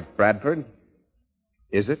all right, Bradford.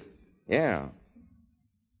 Is it? Yeah.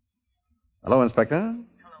 Hello, Inspector.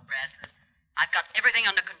 Hello, Bradford. I've got everything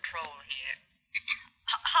under control here.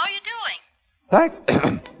 How are you doing?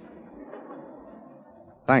 Thanks.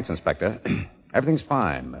 Thanks, Inspector. Everything's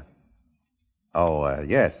fine. Oh,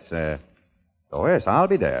 yes. Yes, I'll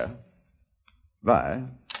be there. Bye.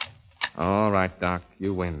 All right, Doc.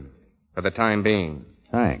 You win. For the time being.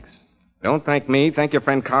 Thanks. Don't thank me. Thank your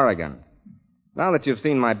friend Corrigan. Now that you've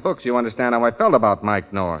seen my books, you understand how I felt about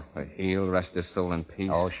Mike North. He'll rest his soul in peace.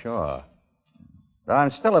 Oh, sure. But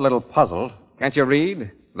I'm still a little puzzled. Can't you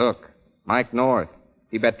read? Look, Mike North.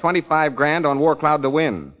 He bet 25 grand on War Cloud to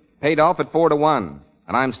win. Paid off at 4-1.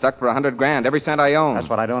 And I'm stuck for 100 grand, every cent I own. That's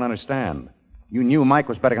what I don't understand. You knew Mike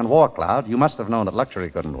was betting on War Cloud. You must have known that Luxury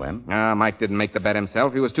couldn't win. Mike didn't make the bet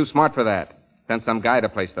himself. He was too smart for that. Sent some guy to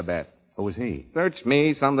place the bet. Who was he? Search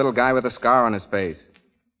me, some little guy with a scar on his face.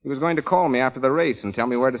 He was going to call me after the race and tell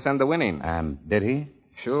me where to send the winning. And did he?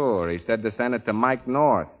 Sure. He said to send it to Mike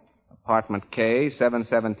North. Apartment K,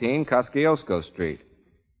 717, Kosciuszko Street.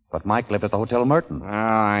 But Mike lived at the Hotel Merton.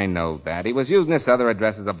 I know that. He was using this other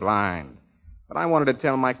address as a blind. But I wanted to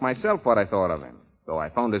tell Mike myself what I thought of him. So I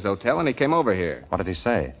phoned his hotel and he came over here. What did he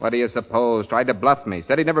say? What do you suppose? Tried to bluff me.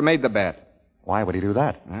 Said he never made the bet. Why would he do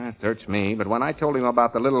that? Search me. But when I told him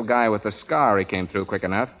about the little guy with the scar, he came through quick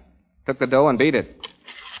enough. Took the dough and beat it.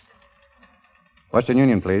 Western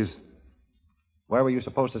Union, please. Where were you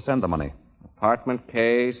supposed to send the money? Apartment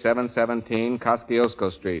K, 717,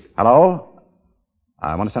 Kosciuszko Street. Hello?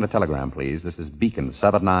 I want to send a telegram, please. This is Beacon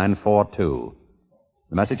 7942.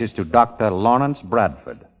 The message is to Dr. Lawrence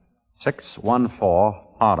Bradford,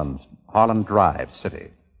 614 Harlan Drive,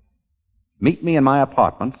 City. Meet me in my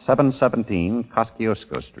apartment, 717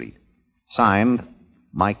 Kosciuszko Street. Signed,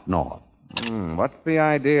 Mike North. What's the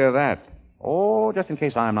idea of that? Oh, just in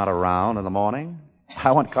case I'm not around in the morning.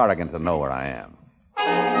 I want Corrigan to know where I am.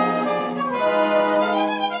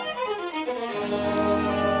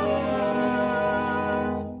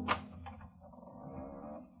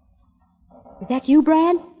 Is that you,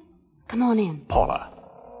 Brad? Come on in. Paula,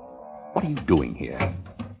 what are you doing here?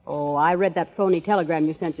 Oh, I read that phony telegram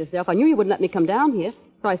you sent yourself. I knew you wouldn't let me come down here,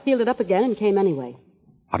 so I sealed it up again and came anyway.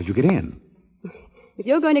 How did you get in? If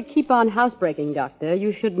you're going to keep on housebreaking, Doctor,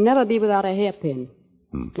 you should never be without a hairpin.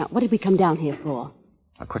 Now, what did we come down here for?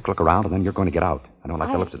 A quick look around, and then you're going to get out. I don't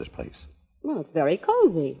like the looks of this place. Well, it's very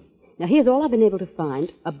cozy. Now, here's all I've been able to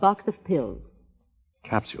find, a box of pills.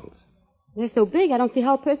 Capsules. They're so big, I don't see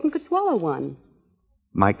how a person could swallow one.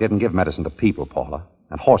 Mike didn't give medicine to people, Paula.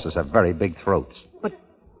 And horses have very big throats. But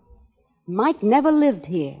Mike never lived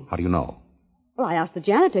here. How do you know? Well, I asked the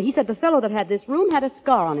janitor. He said the fellow that had this room had a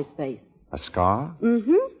scar on his face. A scar?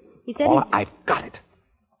 Mm-hmm. He said Paula, I've got it.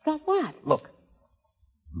 Got what? Look.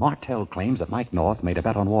 Martell claims that Mike North made a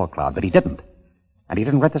bet on War Cloud, but he didn't. And he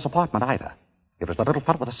didn't rent this apartment either. It was the little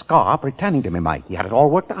fellow with a scar pretending to be Mike. He had it all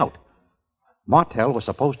worked out. Martell was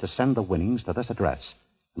supposed to send the winnings to this address.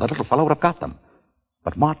 The little fellow would have got them.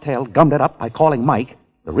 But Martell gummed it up by calling Mike,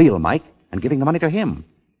 the real Mike, and giving the money to him.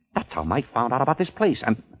 That's how Mike found out about this place.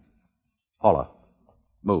 And... Paula,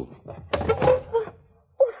 move. For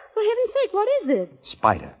heaven's sake, what is it?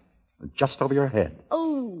 Spider. Just over your head.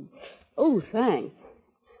 Oh, thanks.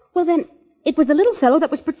 Well, then, it was the little fellow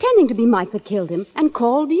that was pretending to be Mike that killed him and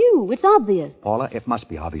called you. It's obvious. Paula, it must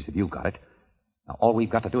be obvious if you got it. Now, all we've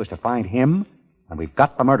got to do is to find him, and we've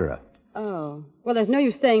got the murderer. Oh, well, there's no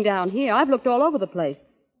use staying down here. I've looked all over the place.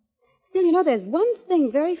 Still, you know, there's one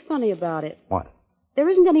thing very funny about it. What? There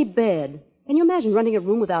isn't any bed. Can you imagine renting a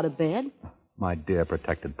room without a bed? My dear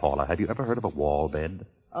protected Paula, have you ever heard of a wall bed?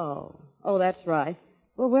 Oh, that's right.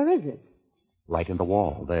 Well, where is it? Right in the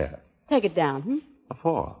wall, there. Take it down, What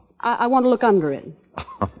for? I want to look under it.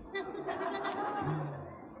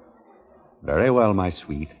 Very well, my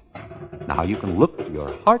sweet. Now you can look to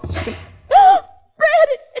your heart's... Brad,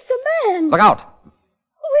 it's a man. Look out!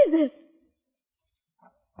 Who is it?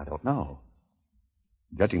 I don't know.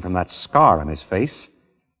 Judging from that scar on his face,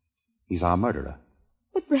 he's our murderer.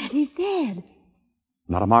 But Brad, he's dead.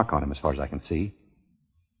 Not a mark on him as far as I can see.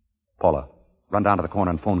 Paula, run down to the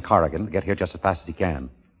corner and phone Corrigan to get here just as fast as he can.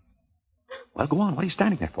 Well, go on. What are you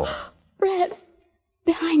standing there for? Brad,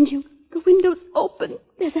 behind you. The window's open.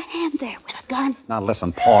 There's a hand there with a gun. Now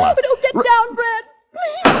listen, Paula. But don't get down, Brad.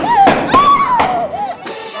 Please.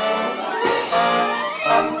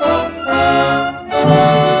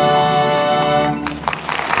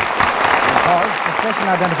 Pause for station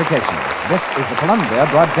identification. This is the Columbia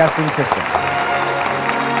Broadcasting System.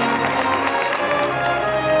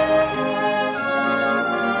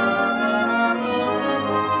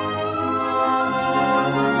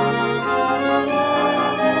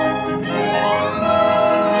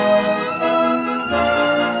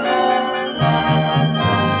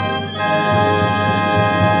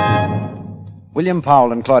 William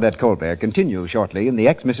Powell and Claudette Colbert continue shortly in The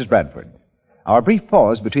Ex-Mrs. Bradford. Our brief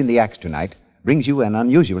pause between the acts tonight brings you an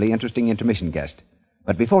unusually interesting intermission guest.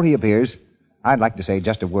 But before he appears, I'd like to say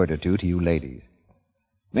just a word or two to you ladies.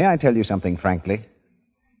 May I tell you something frankly?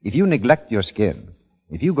 If you neglect your skin,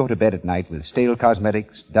 if you go to bed at night with stale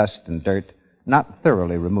cosmetics, dust, and dirt not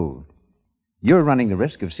thoroughly removed, you're running the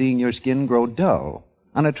risk of seeing your skin grow dull,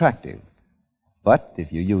 unattractive. But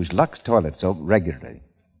if you use Lux toilet soap regularly,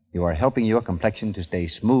 you are helping your complexion to stay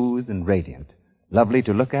smooth and radiant, lovely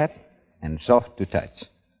to look at, and soft to touch.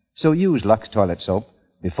 So use Lux toilet soap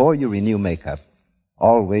before you renew makeup,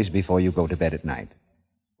 always before you go to bed at night.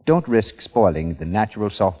 Don't risk spoiling the natural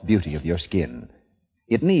soft beauty of your skin.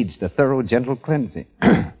 It needs the thorough, gentle cleansing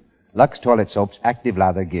Lux toilet soap's active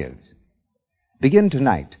lather gives. Begin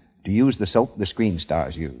tonight to use the soap the screen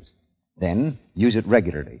stars use. Then use it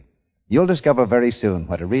regularly. You'll discover very soon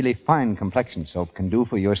what a really fine complexion soap can do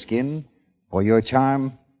for your skin, for your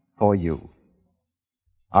charm, for you.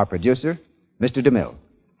 Our producer, Mr. DeMille.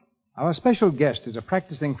 Our special guest is a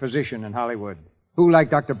practicing physician in Hollywood, who, like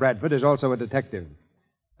Dr. Bradford, is also a detective.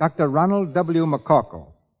 Dr. Ronald W. McCorkle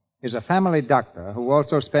is a family doctor who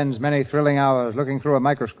also spends many thrilling hours looking through a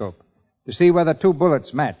microscope to see whether two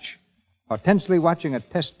bullets match, or tensely watching a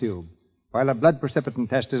test tube while a blood precipitin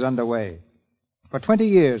test is underway. For 20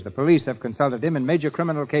 years, the police have consulted him in major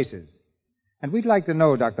criminal cases. And we'd like to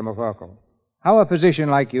know, Dr. McCorkle, how a physician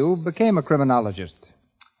like you became a criminologist.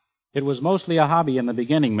 It was mostly a hobby in the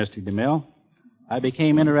beginning, Mr. DeMille. I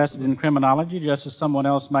became interested in criminology just as someone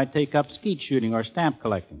else might take up skeet shooting or stamp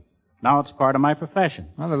collecting. Now it's part of my profession.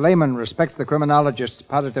 Well, the layman respects the criminologist's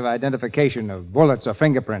positive identification of bullets or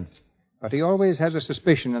fingerprints, but he always has a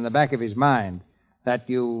suspicion in the back of his mind that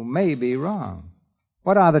you may be wrong.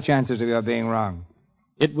 What are the chances of your being wrong?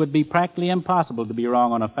 It would be practically impossible to be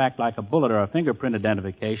wrong on a fact like a bullet or a fingerprint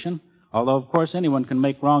identification, although, of course, anyone can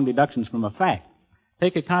make wrong deductions from a fact.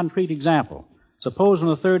 Take a concrete example. Suppose when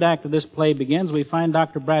the third act of this play begins, we find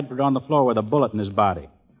Dr. Bradford on the floor with a bullet in his body.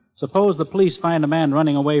 Suppose the police find a man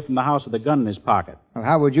running away from the house with a gun in his pocket. Well,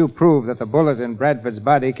 how would you prove that the bullet in Bradford's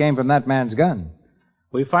body came from that man's gun?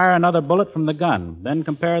 We fire another bullet from the gun, then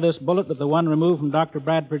compare this bullet with the one removed from Dr.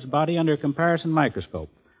 Bradford's body under a comparison microscope,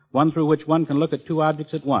 one through which one can look at two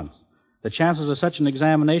objects at once. The chances of such an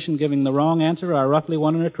examination giving the wrong answer are roughly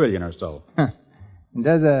 1 in a trillion or so.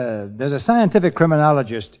 Does a scientific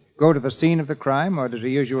criminologist go to the scene of the crime, or does he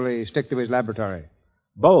usually stick to his laboratory?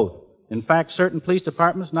 Both. In fact, certain police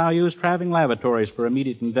departments now use traveling laboratories for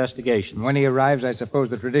immediate investigation. When he arrives, I suppose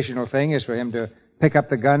the traditional thing is for him to pick up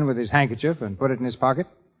the gun with his handkerchief and put it in his pocket?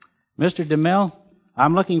 Mr. DeMille,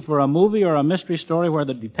 I'm looking for a movie or a mystery story where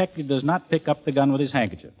the detective does not pick up the gun with his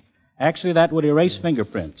handkerchief. Actually, that would erase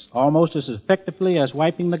fingerprints, almost as effectively as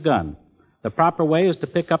wiping the gun. The proper way is to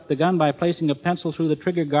pick up the gun by placing a pencil through the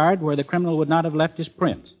trigger guard where the criminal would not have left his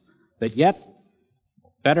prints. But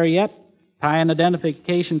better yet, tie an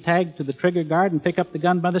identification tag to the trigger guard and pick up the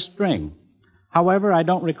gun by the string. However, I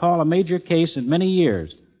don't recall a major case in many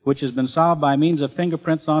years which has been solved by means of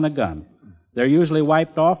fingerprints on a gun. They're usually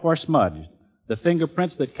wiped off or smudged. The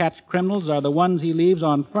fingerprints that catch criminals are the ones he leaves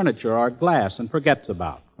on furniture or glass and forgets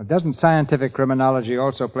about. Well, doesn't scientific criminology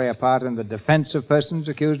also play a part in the defense of persons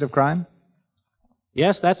accused of crime?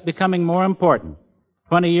 Yes, that's becoming more important.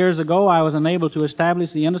 20 years ago, I was unable to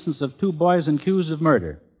establish the innocence of 2 boys accused of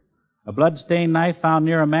murder. A blood-stained knife found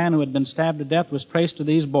near a man who had been stabbed to death was traced to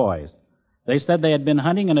these boys. They said they had been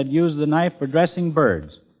hunting and had used the knife for dressing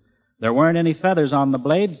birds. There weren't any feathers on the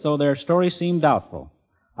blade, so their story seemed doubtful.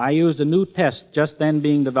 I used a new test just then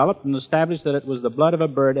being developed and established that it was the blood of a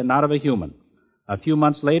bird and not of a human. A few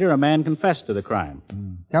months later, a man confessed to the crime.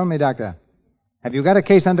 Tell me, Doctor, have you got a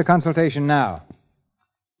case under consultation now?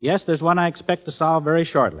 Yes, there's one I expect to solve very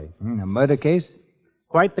shortly. A murder case?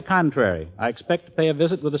 Quite the contrary. I expect to pay a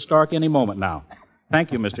visit with the stork any moment now.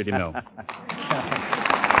 Thank you, Mr. DeMille.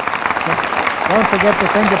 Don't forget the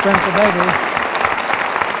fingerprints of baby.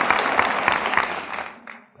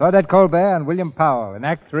 Claudette Colbert and William Powell in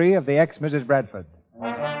Act 3 of The Ex-Mrs. Bradford.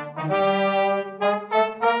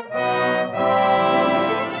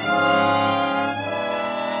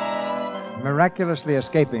 Miraculously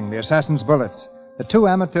escaping the assassin's bullets, the 2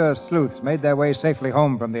 amateur sleuths made their way safely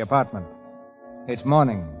home from the apartment. It's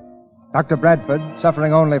morning. Dr. Bradford,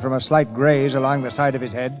 suffering only from a slight graze along the side of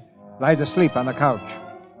his head, lies asleep on the couch.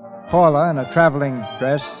 Paula, in a traveling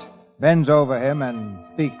dress, bends over him and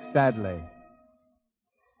speaks sadly.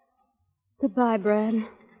 Goodbye, Brad.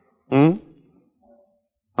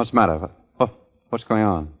 What's the matter? What's going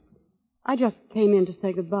on? I just came in to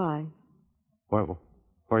say goodbye. Where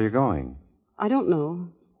are you going? I don't know.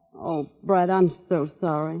 Oh, Brad, I'm so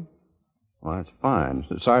sorry. Well, that's fine.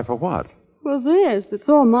 Sorry for what? Well, it's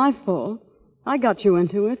all my fault. I got you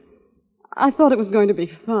into it. I thought it was going to be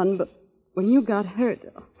fun, but when you got hurt...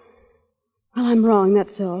 Well, I'm wrong,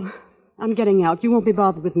 that's all. I'm getting out. You won't be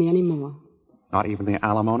bothered with me anymore. Not even the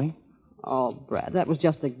alimony? Oh, Brad, that was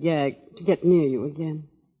just a gag to get near you again.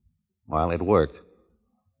 Well, it worked.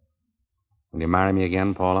 Will you marry me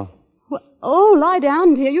again, Paula? Well, oh, lie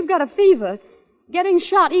down, dear. You've got a fever. Getting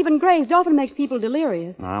shot, even grazed, often makes people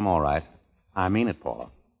delirious. I'm all right. I mean it,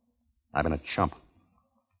 Paula. I've been a chump.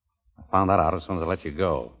 I found that out as soon as I let you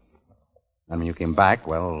go. And when you came back,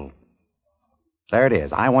 well, there it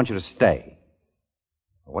is. I want you to stay.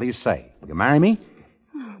 What do you say? Will you marry me?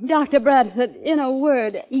 Dr. Bradford, in a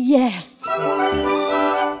word, yes.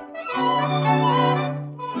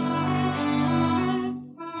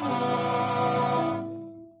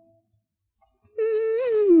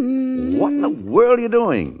 What in the world are you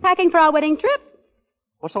doing? Packing for our wedding trip?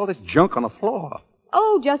 What's all this junk on the floor?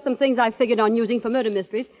 Oh, just some things I figured on using for murder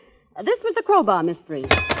mysteries. This was the crowbar mystery.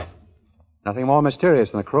 Nothing more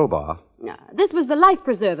mysterious than a crowbar. This was the life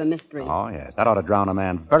preserver mystery. Oh, yes. That ought to drown a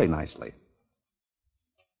man very nicely.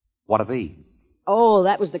 What are these? Oh,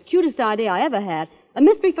 that was the cutest idea I ever had. A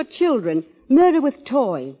mystery for children. Murder with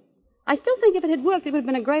toys. I still think if it had worked, it would have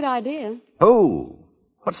been a great idea. Oh,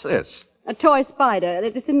 what's this? A toy spider.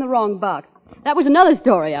 It's in the wrong box. That was another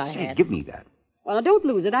story I had. Give me that. Well, don't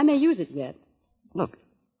lose it. I may use it yet. Look,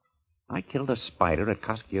 I killed a spider at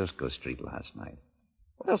Kosciuszko Street last night.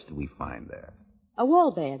 What else did we find there? A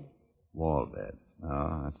wall bed. Wall bed.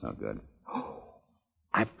 Oh, that's no good.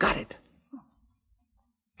 I've got it.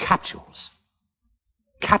 Capsules.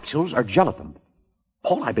 Capsules are gelatin.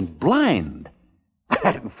 Paul, I've been blind. I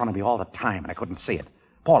had it in front of me all the time, and I couldn't see it.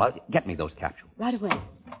 Paula, get me those capsules. Right away.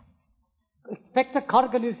 Inspector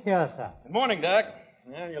Corrigan is here, sir. Good morning, Doc.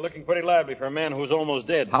 Well, you're looking pretty lively for a man who's almost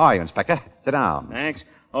dead. How are you, Inspector? Sit down. Thanks.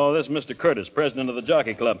 Oh, this is Mr. Curtis, president of the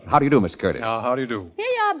Jockey Club. How do you do, Miss Curtis? How do you do? Here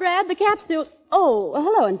you are, Brad. The capsule. Oh,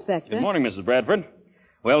 hello, Inspector. Good morning, Mrs. Bradford.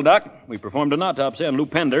 Well, Doc, we performed an autopsy on Lou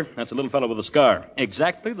Pender. That's a little fellow with a scar.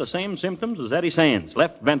 Exactly the same symptoms as Eddie Sands.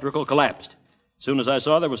 Left ventricle collapsed. As soon as I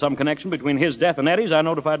saw there was some connection between his death and Eddie's, I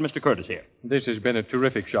notified Mr. Curtis here. This has been a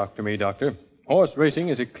terrific shock to me, Doctor. Horse racing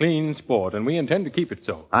is a clean sport, and we intend to keep it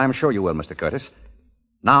so. I'm sure you will, Mr. Curtis.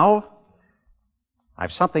 Now,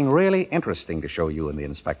 I've something really interesting to show you and the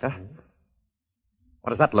inspector. What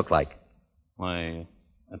does that look like? Why,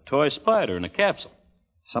 a toy spider in a capsule.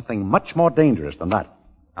 Something much more dangerous than that.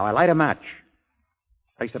 Now, I light a match.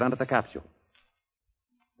 Place it under the capsule.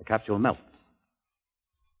 The capsule melts.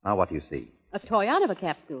 Now, what do you see? A toy out of a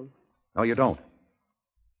capsule. No, you don't.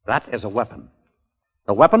 That is a weapon.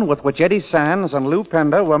 The weapon with which Eddie Sands and Lou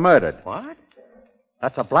Pender were murdered. What?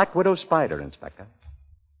 That's a black widow spider, Inspector.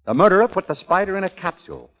 The murderer put the spider in a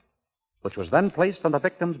capsule, which was then placed on the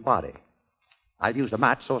victim's body. I've used a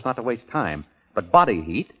match so as not to waste time, but body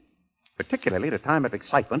heat, particularly at a time of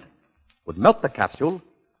excitement, would melt the capsule,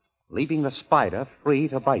 leaving the spider free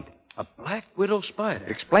to bite. A black widow spider?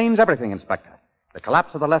 It explains everything, Inspector. The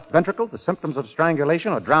collapse of the left ventricle, the symptoms of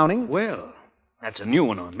strangulation or drowning. Well, that's a new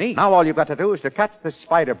one on me. Now all you've got to do is to catch this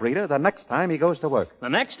spider breeder the next time he goes to work. The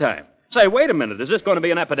next time? Say, wait a minute. Is this going to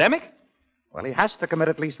be an epidemic? Well, he has to commit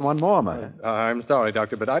at least one more murder. I'm sorry,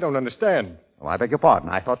 Doctor, but I don't understand. Oh, I beg your pardon.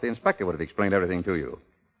 I thought the inspector would have explained everything to you.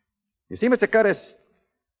 You see, Mr. Curtis,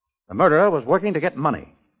 the murderer was working to get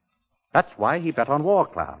money. That's why he bet on War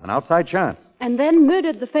Cloud, an outside chance. And then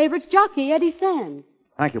murdered the favorite's jockey, Eddie Sands.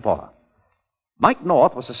 Thank you, Paula. Mike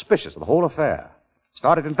North was suspicious of the whole affair.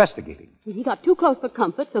 Started investigating. He got too close for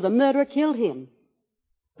comfort, so the murderer killed him.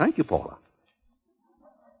 Thank you, Paula.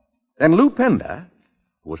 Then Lou Pender,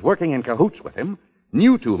 who was working in cahoots with him,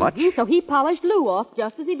 knew too much. So he polished Lou off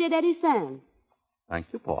just as he did Eddie Sands. Thank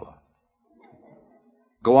you, Paula.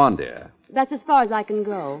 Go on, dear. That's as far as I can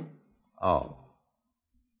go. Oh.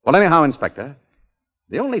 Well, anyhow, Inspector,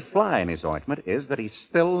 the only fly in his ointment is that he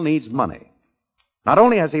still needs money. Not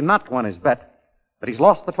only has he not won his bet, but he's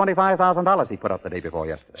lost the $25,000 he put up the day before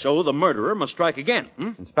yesterday. So the murderer must strike again,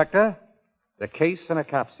 Inspector, the case in a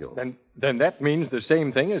capsule. Then that means the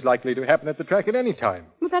same thing is likely to happen at the track at any time.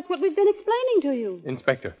 Well, that's what we've been explaining to you.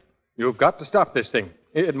 Inspector, you've got to stop this thing.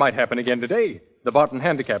 It might happen again today. The Barton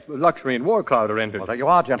Handicap, Luxury, and War Cloud are entered. Well, there you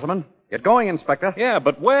are, gentlemen. Get going, Inspector. Yeah,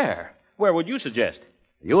 but where? Where would you suggest?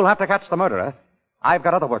 You'll have to catch the murderer. I've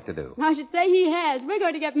got other work to do. I should say he has. We're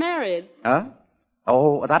going to get married. Huh?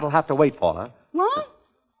 Oh, that'll have to wait, Paula. What?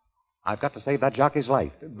 I've got to save that jockey's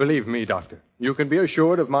life. Believe me, Doctor, you can be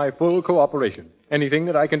assured of my full cooperation. Anything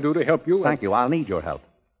that I can do to help you... Thank you. I'll need your help.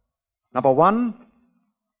 Number one,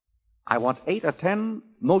 I want 8 or 10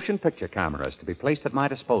 motion picture cameras to be placed at my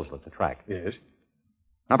disposal at the track. Yes.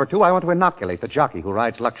 Number 2, I want to inoculate the jockey who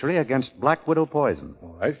rides Luxury against Black Widow poison.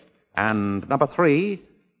 All right. And number 3,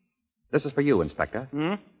 this is for you,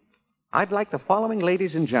 Inspector. I'd like the following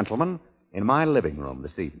ladies and gentlemen in my living room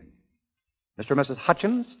this evening. Mr. and Mrs.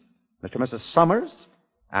 Hutchins, Mr. and Mrs. Summers,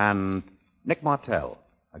 and Nick Martell.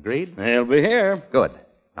 Agreed? They'll be here. Good.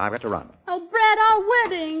 Now I've got to run. Oh, Brad, our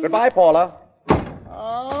wedding. Goodbye, Paula.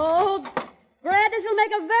 Oh, Brad, this will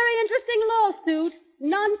make a very interesting lawsuit.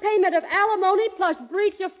 Non-payment of alimony plus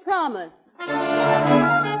breach of promise. Brad!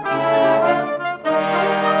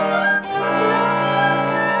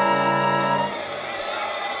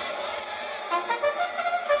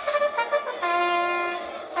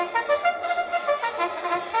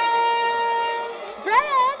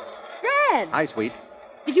 Hi, sweet.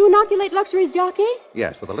 Did you inoculate Luxury's jockey?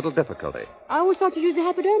 Yes, with a little difficulty. I always thought you used a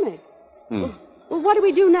hypodermic. Hmm. Well, what do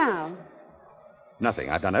we do now? Nothing.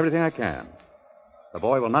 I've done everything I can. The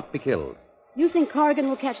boy will not be killed. You think Corrigan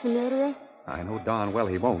will catch the murderer? I know darn well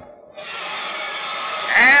he won't.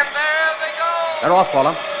 And there they go. They're off,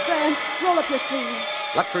 Paula. Brad, roll up your sleeve.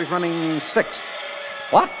 Luxury's running sixth.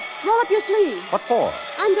 What? Roll up your sleeve. What for?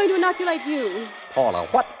 I'm going to inoculate you. Paula,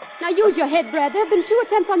 what? Now use your head, Brad. There have been 2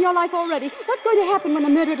 attempts on your life already. What's going to happen when the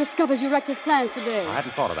murderer discovers you wrecked his plans today? I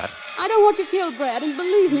hadn't thought of that. I don't want you killed, Brad. And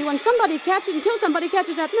believe me, until somebody catches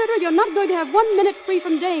that murderer, you're not going to have 1 minute free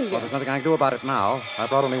from danger. Well, there's nothing I can do about it now. I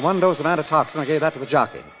brought only 1 dose of antitoxin. I gave that to the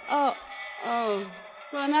jockey. Oh.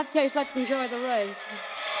 Well, in that case, let's enjoy the race.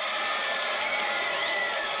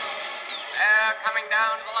 They're coming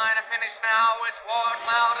down to the line of finish now. It's War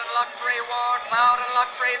Cloud and Luxury, War Cloud and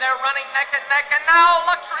Luxury. They're running neck and neck, and now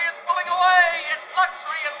Luxury is pulling away. It's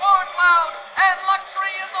Luxury and War Cloud, and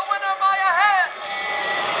Luxury is the winner by a head.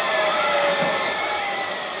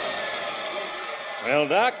 Well,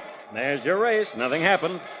 Doc, there's your race. Nothing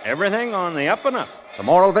happened. Everything on the up and up. It's a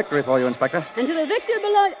moral victory for you, Inspector. And to the victor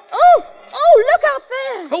belongs... Oh, look out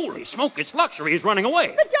there! Holy smoke, it's Luxury. He's running away.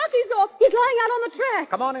 The jockey's off. He's lying out on the track.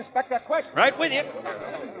 Come on, Inspector, quick. Right with you.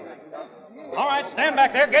 All right, stand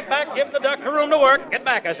back there. Get back. Give the doctor room to work. Get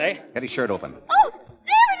back, I say. Get his shirt open. Oh,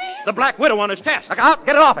 there it is! The Black Widow on his chest. Look out.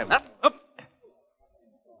 Get it off him. Up.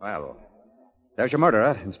 Well, there's your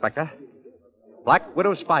murderer, Inspector. Black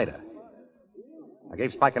Widow Spider. I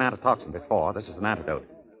gave Spike an antitoxin before. This is an antidote.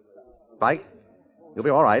 Spike, you'll be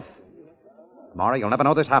all right. Tomorrow, you'll never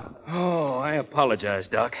know this happened. Oh, I apologize,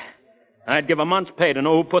 Doc. I'd give a month's pay to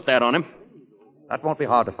know who put that on him. That won't be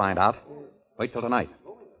hard to find out. Wait till tonight.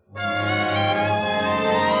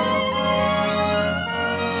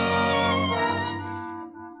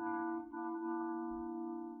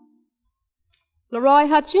 Leroy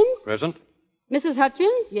Hutchins? Present. Mrs.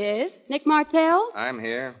 Hutchins? Yes. Nick Martell? I'm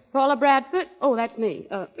here. Paula Bradford? Oh, that's me.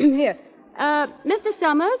 Here. Mr.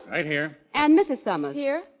 Summers? Right here. And Mrs. Summers?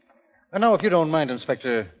 Here. And now, if you don't mind,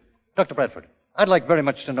 Inspector, Dr. Bradford, I'd like very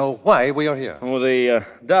much to know why we are here. Well, the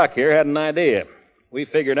doc here had an idea. We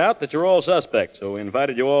figured out that you're all suspects, so we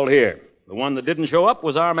invited you all here. The one that didn't show up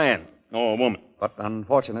was our man, or woman. But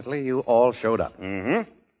unfortunately, you all showed up.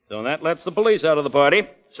 Mm-hmm. So that lets the police out of the party.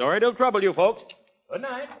 Sorry to trouble you folks. Good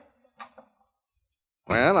night.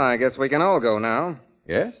 Well, I guess we can all go now.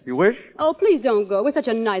 Yes, if you wish. Oh, please don't go. We're such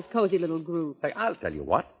a nice, cozy little group. Say, I'll tell you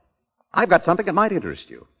what. I've got something that might interest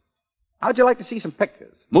you. How'd you like to see some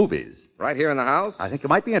pictures, movies? Right here in the house? I think you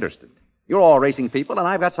might be interested. You're all racing people, and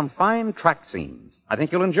I've got some fine track scenes. I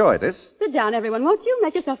think you'll enjoy this. Sit down, everyone, won't you?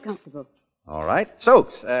 Make yourself comfortable. All right.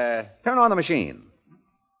 Soaks, turn on the machine.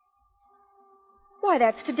 Why,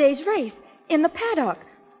 that's today's race. In the paddock.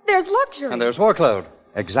 There's Luxury. And there's War Cloud.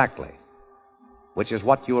 Exactly. Which is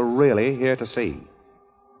what you're really here to see.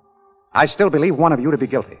 I still believe one of you to be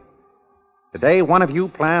guilty. Today, one of you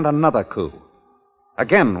planned another coup.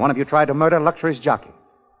 Again, one of you tried to murder Luxury's jockey.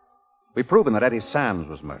 We've proven that Eddie Sands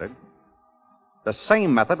was murdered. The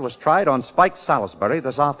same method was tried on Spike Salisbury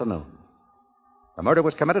this afternoon. The murder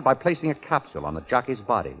was committed by placing a capsule on the jockey's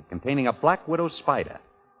body containing a Black Widow spider.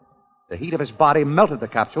 The heat of his body melted the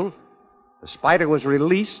capsule. The spider was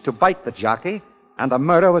released to bite the jockey, and the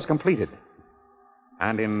murder was completed.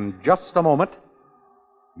 And in just a moment,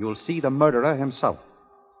 you'll see the murderer himself.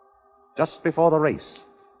 Just before the race,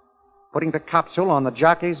 putting the capsule on the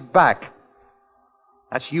jockey's back.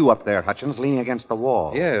 That's you up there, Hutchins, leaning against the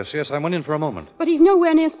wall. Yes, I went in for a moment. But he's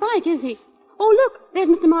nowhere near Spike, is he? Oh, look, there's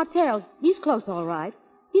Mr. Martell. He's close, all right.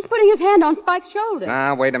 He's putting his hand on Spike's shoulder.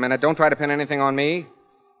 Now, wait a minute. Don't try to pin anything on me.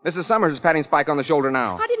 Mrs. Summers is patting Spike on the shoulder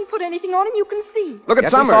now. I didn't put anything on him, you can see. Look at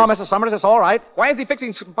Yes, Summers. we saw Mrs. Summers. It's all right. Why is he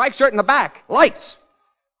fixing Spike's shirt in the back? Lights!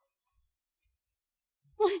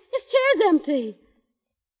 Why, his chair's empty.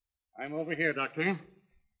 I'm over here, Doctor.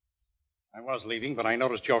 I was leaving, but I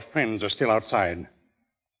noticed your friends are still outside.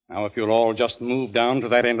 Now, if you'll all just move down to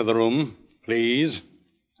that end of the room, please.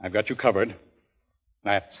 I've got you covered.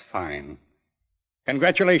 That's fine.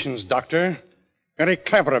 Congratulations, Doctor. Very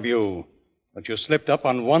clever of you. But you slipped up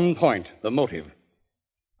on one point, the motive.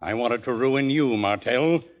 I wanted to ruin you,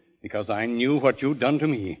 Martell, because I knew what you'd done to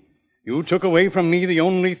me. You took away from me the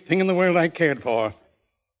only thing in the world I cared for.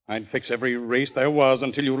 I'd fix every race there was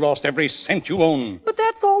until you lost every cent you own. But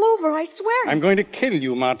that's all over, I swear. I'm going to kill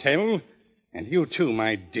you, Martell. And you too,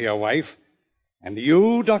 my dear wife. And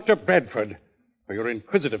you, Dr. Bradford, for your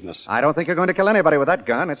inquisitiveness. I don't think you're going to kill anybody with that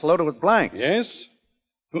gun. It's loaded with blanks. Yes?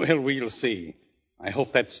 Well, we'll see. I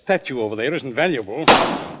hope that statue over there isn't valuable.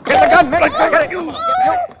 Get the gun, Nick! Get it!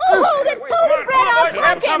 Hold it, Brad. I'll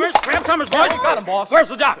Grab Summers, boys. Got him, boss. Where's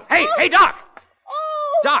the doc? Hey, Doc!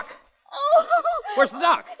 Doc! Oh. Where's the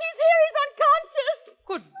doc? He's here. He's unconscious.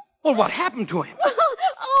 Good. Well, what happened to him?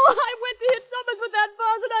 Oh, I went to hit Summers with that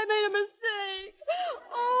buzz and I made a mistake.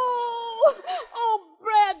 Oh,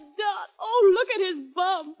 Brad Dutt. Oh, look at his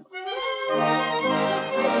bump.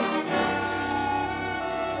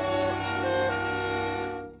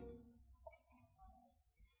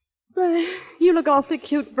 You look awfully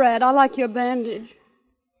cute, Brad. I like your bandage.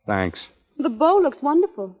 Thanks. The bow looks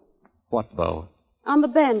wonderful. What bow? On the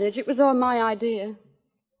bandage. It was all my idea.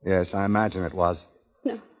 Yes, I imagine it was.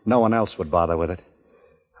 No. No one else would bother with it.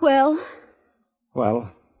 Well,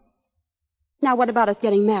 Now, what about us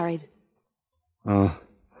getting married?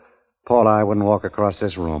 Paula, I wouldn't walk across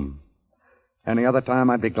this room. Any other time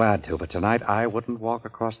I'd be glad to, but tonight I wouldn't walk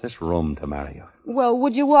across this room to marry you. Well,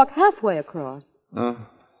 would you walk halfway across?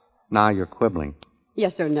 Now you're quibbling.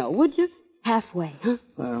 Yes or no, would you? Halfway, huh?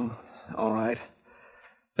 Well, all right.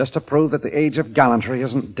 Just to prove that the age of gallantry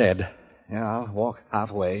isn't dead. Yeah, I'll walk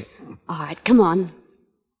halfway. All right, come on.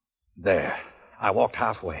 There. I walked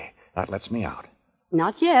halfway. That lets me out.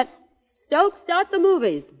 Not yet. Stokes, start the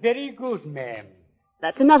movies. Very good, ma'am.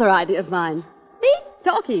 That's another idea of mine. See?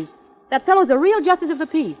 Talkies. That fellow's a real justice of the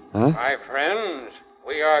peace. Huh? My friends,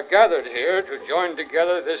 we are gathered here to join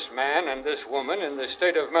together this man and this woman in the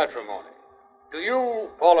state of matrimony. Do you,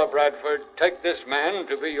 Paula Bradford, take this man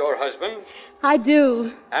to be your husband? I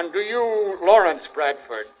do. And do you, Lawrence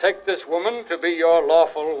Bradford, take this woman to be your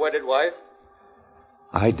lawful wedded wife?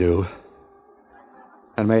 I do.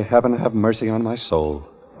 And may heaven have mercy on my soul.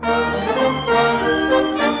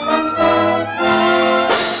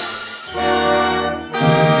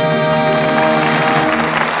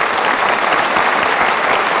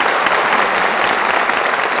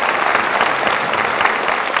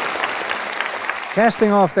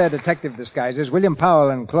 Casting off their detective disguises, William Powell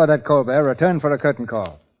and Claudette Colbert return for a curtain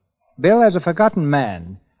call. Bill, as a forgotten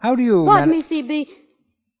man, how do you... Pardon me, C.B.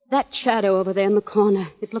 That shadow over there in the corner,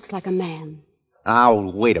 it looks like a man. Now,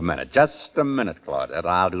 wait a minute. Just a minute, Claudette.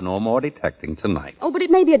 I'll do no more detecting tonight. Oh, but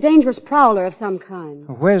it may be a dangerous prowler of some kind.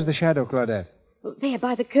 Where's the shadow, Claudette? Oh, there,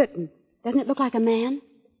 by the curtain. Doesn't it look like a man?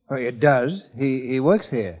 Oh, it does. He works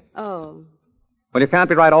here. Oh. Well, you can't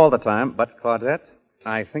be right all the time, but, Claudette,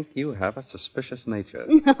 I think you have a suspicious nature.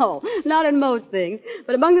 No, not in most things.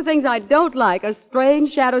 But among the things I don't like are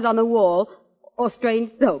strange shadows on the wall or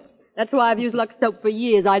strange soaps. That's why I've used Lux soap for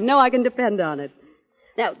years. I know I can depend on it.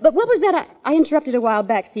 Now, but what was that I interrupted a while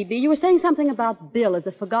back, C.B.? You were saying something about Bill as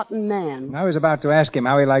a forgotten man. I was about to ask him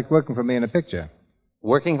how he liked working for me in a picture.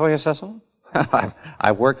 Working for you, Cecil?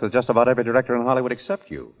 I've worked with just about every director in Hollywood except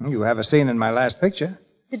you. You have a scene in my last picture.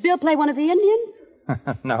 Did Bill play one of the Indians?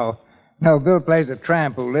 No, Bill plays a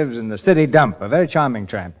tramp who lives in the city dump, a very charming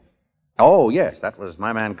tramp. Oh, yes, that was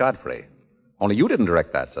my man Godfrey. Only you didn't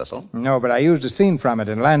direct that, Cecil. No, but I used a scene from it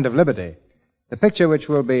in Land of Liberty. The picture which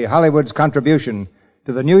will be Hollywood's contribution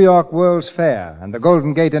to the New York World's Fair and the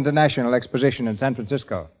Golden Gate International Exposition in San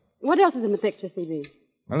Francisco. What else is in the picture, C.B.?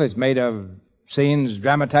 Well, it's made of scenes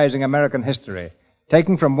dramatizing American history,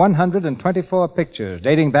 taken from 124 pictures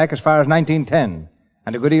dating back as far as 1910,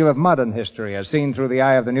 and a good deal of modern history as seen through the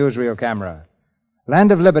eye of the newsreel camera.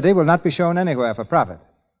 Land of Liberty will not be shown anywhere for profit,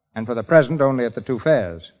 and for the present only at the two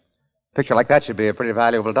fairs. A picture like that should be a pretty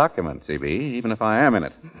valuable document, C.B., even if I am in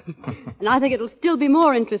it. And I think it'll still be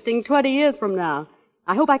more interesting 20 years from now.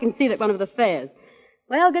 I hope I can see it at one of the fairs.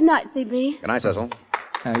 Well, good night, C.B. Good night, Cecil.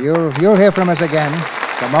 You'll hear from us again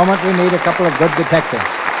the moment we need a couple of good detectives.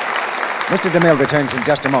 Mr. DeMille returns in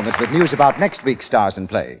just a moment with news about next week's stars in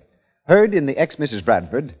play. Heard in the Ex-Mrs.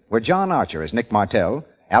 Bradford were John Archer as Nick Martell,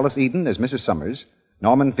 Alice Eden as Mrs. Summers,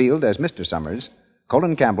 Norman Field as Mr. Summers,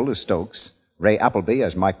 Colin Campbell as Stokes, Ray Appleby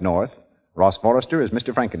as Mike North, Ross Forrester as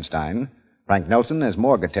Mr. Frankenstein, Frank Nelson as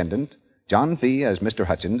morgue attendant, John Fee as Mr.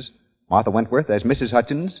 Hutchins, Martha Wentworth as Mrs.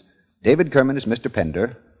 Hutchins, David Kerman as Mr.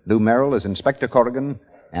 Pender, Lou Merrill as Inspector Corrigan,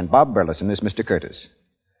 and Bob Burleson as Mr. Curtis.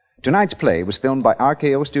 Tonight's play was filmed by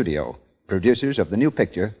RKO Studio, producers of the new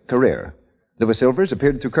picture, Career. Louis Silvers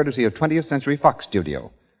appeared through courtesy of 20th Century Fox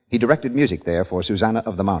Studio. He directed music there for Susanna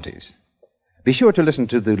of the Mounties. Be sure to listen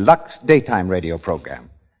to the Lux Daytime Radio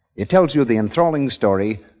program. It tells you the enthralling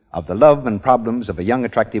story of the love and problems of a young,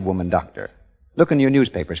 attractive woman doctor. Look in your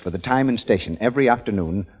newspapers for the time and station every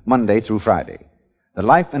afternoon, Monday through Friday. The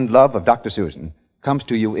life and love of Dr. Susan comes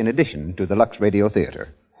to you in addition to the Lux Radio Theater.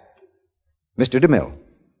 Mr. DeMille.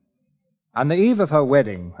 On the eve of her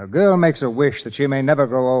wedding, a girl makes a wish that she may never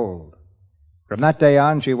grow old. From that day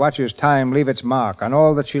on, she watches time leave its mark on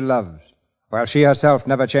all that she loves, while she herself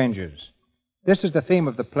never changes. This is the theme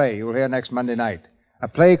of the play you'll hear next Monday night, a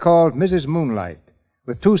play called Mrs. Moonlight,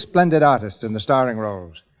 with two splendid artists in the starring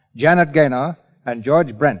roles, Janet Gaynor and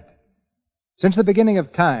George Brent. Since the beginning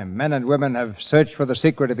of time, men and women have searched for the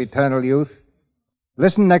secret of eternal youth.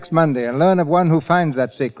 Listen next Monday and learn of one who finds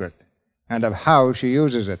that secret and of how she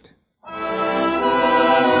uses it.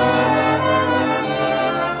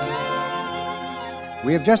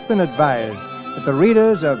 We have just been advised that the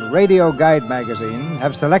readers of Radio Guide magazine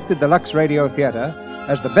have selected the Lux Radio Theater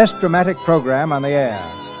as the best dramatic program on the air.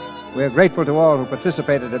 We are grateful to all who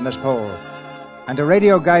participated in this poll, and to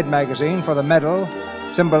Radio Guide magazine for the medal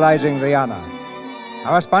symbolizing the honor.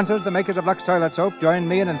 Our sponsors, the makers of Lux Toilet Soap, join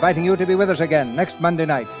me in inviting you to be with us again next Monday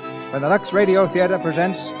night when the Lux Radio Theater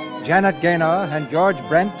presents Janet Gaynor and George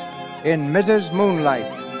Brent in Mrs. Moonlight.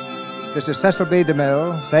 This is Cecil B.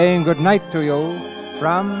 DeMille saying good night to you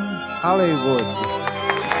from Hollywood.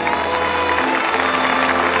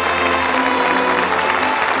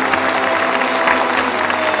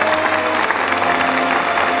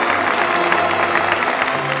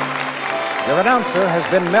 Your announcer has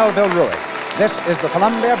been Melville Ruick. This is the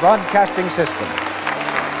Columbia Broadcasting System.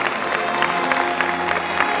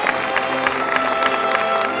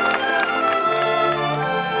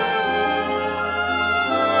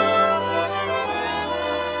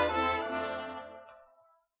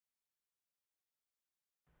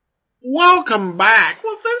 Welcome back.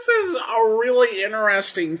 Well, this is a really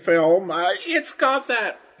interesting film. It's got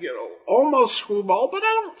that, almost screwball, but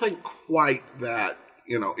I don't think quite that,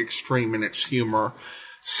 extreme in its humor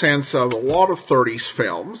sense of a lot of 30s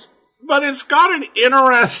films. But it's got an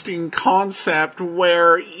interesting concept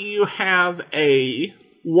where you have a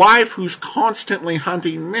wife who's constantly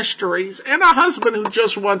hunting mysteries and a husband who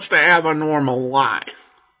just wants to have a normal life.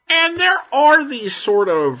 And there are these sort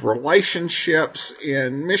of relationships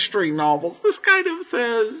in mystery novels. This kind of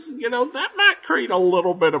says, that might create a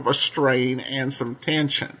little bit of a strain and some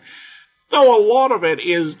tension. Though a lot of it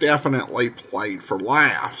is definitely played for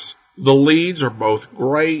laughs. The leads are both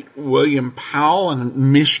great. William Powell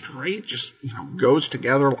and mystery just, goes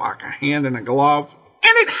together like a hand in a glove.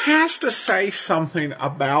 And it has to say something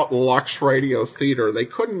about Lux Radio Theater. They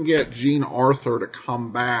couldn't get Jean Arthur to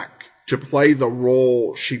come back to play the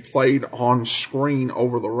role she played on screen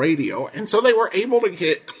over the radio, and so they were able to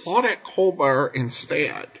get Claudette Colbert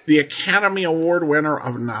instead, the Academy Award winner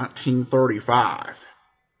of 1935.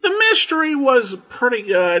 The mystery was pretty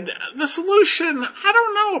good. The solution, I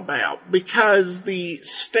don't know about, because the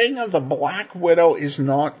sting of the Black Widow is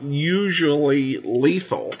not usually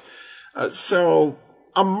lethal. So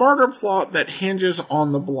a murder plot that hinges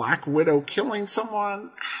on the Black Widow killing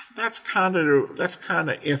someone, that's kind of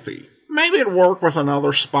iffy. Maybe it'd work with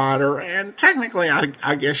another spider, and technically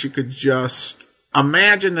I guess you could just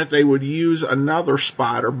imagine that they would use another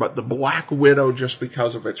spider, but the Black Widow, just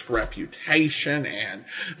because of its reputation and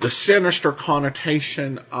the sinister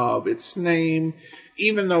connotation of its name,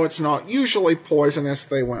 even though it's not usually poisonous,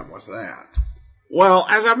 they went with that. Well,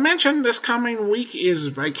 as I've mentioned, this coming week is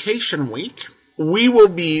vacation week. We will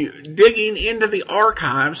be digging into the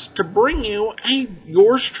archives to bring you a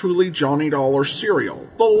Yours Truly Johnny Dollar serial,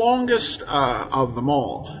 the longest of them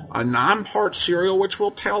all. A 9-part serial which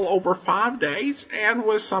will tell over 5 days and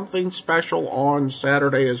with something special on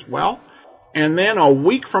Saturday as well. And then a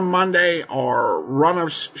week from Monday, our run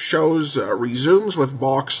of shows resumes with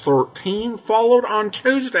Box 13, followed on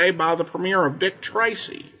Tuesday by the premiere of Dick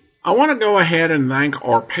Tracy. I want to go ahead and thank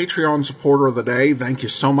our Patreon supporter of the day. Thank you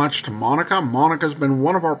so much to Monica. Monica's been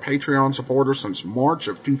one of our Patreon supporters since March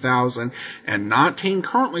of 2019,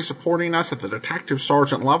 currently supporting us at the Detective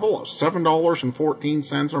Sergeant level of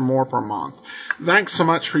 $7.14 or more per month. Thanks so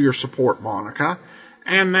much for your support, Monica.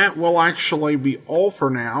 And that will actually be all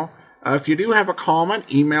for now. If you do have a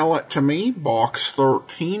comment, email it to me,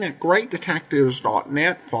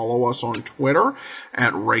 box13@greatdetectives.net. Follow us on Twitter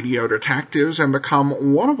at Radio Detectives and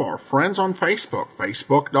become one of our friends on Facebook,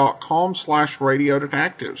 facebook.com/Radio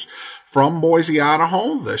Detectives. From Boise,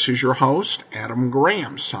 Idaho, this is your host, Adam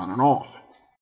Graham, signing off.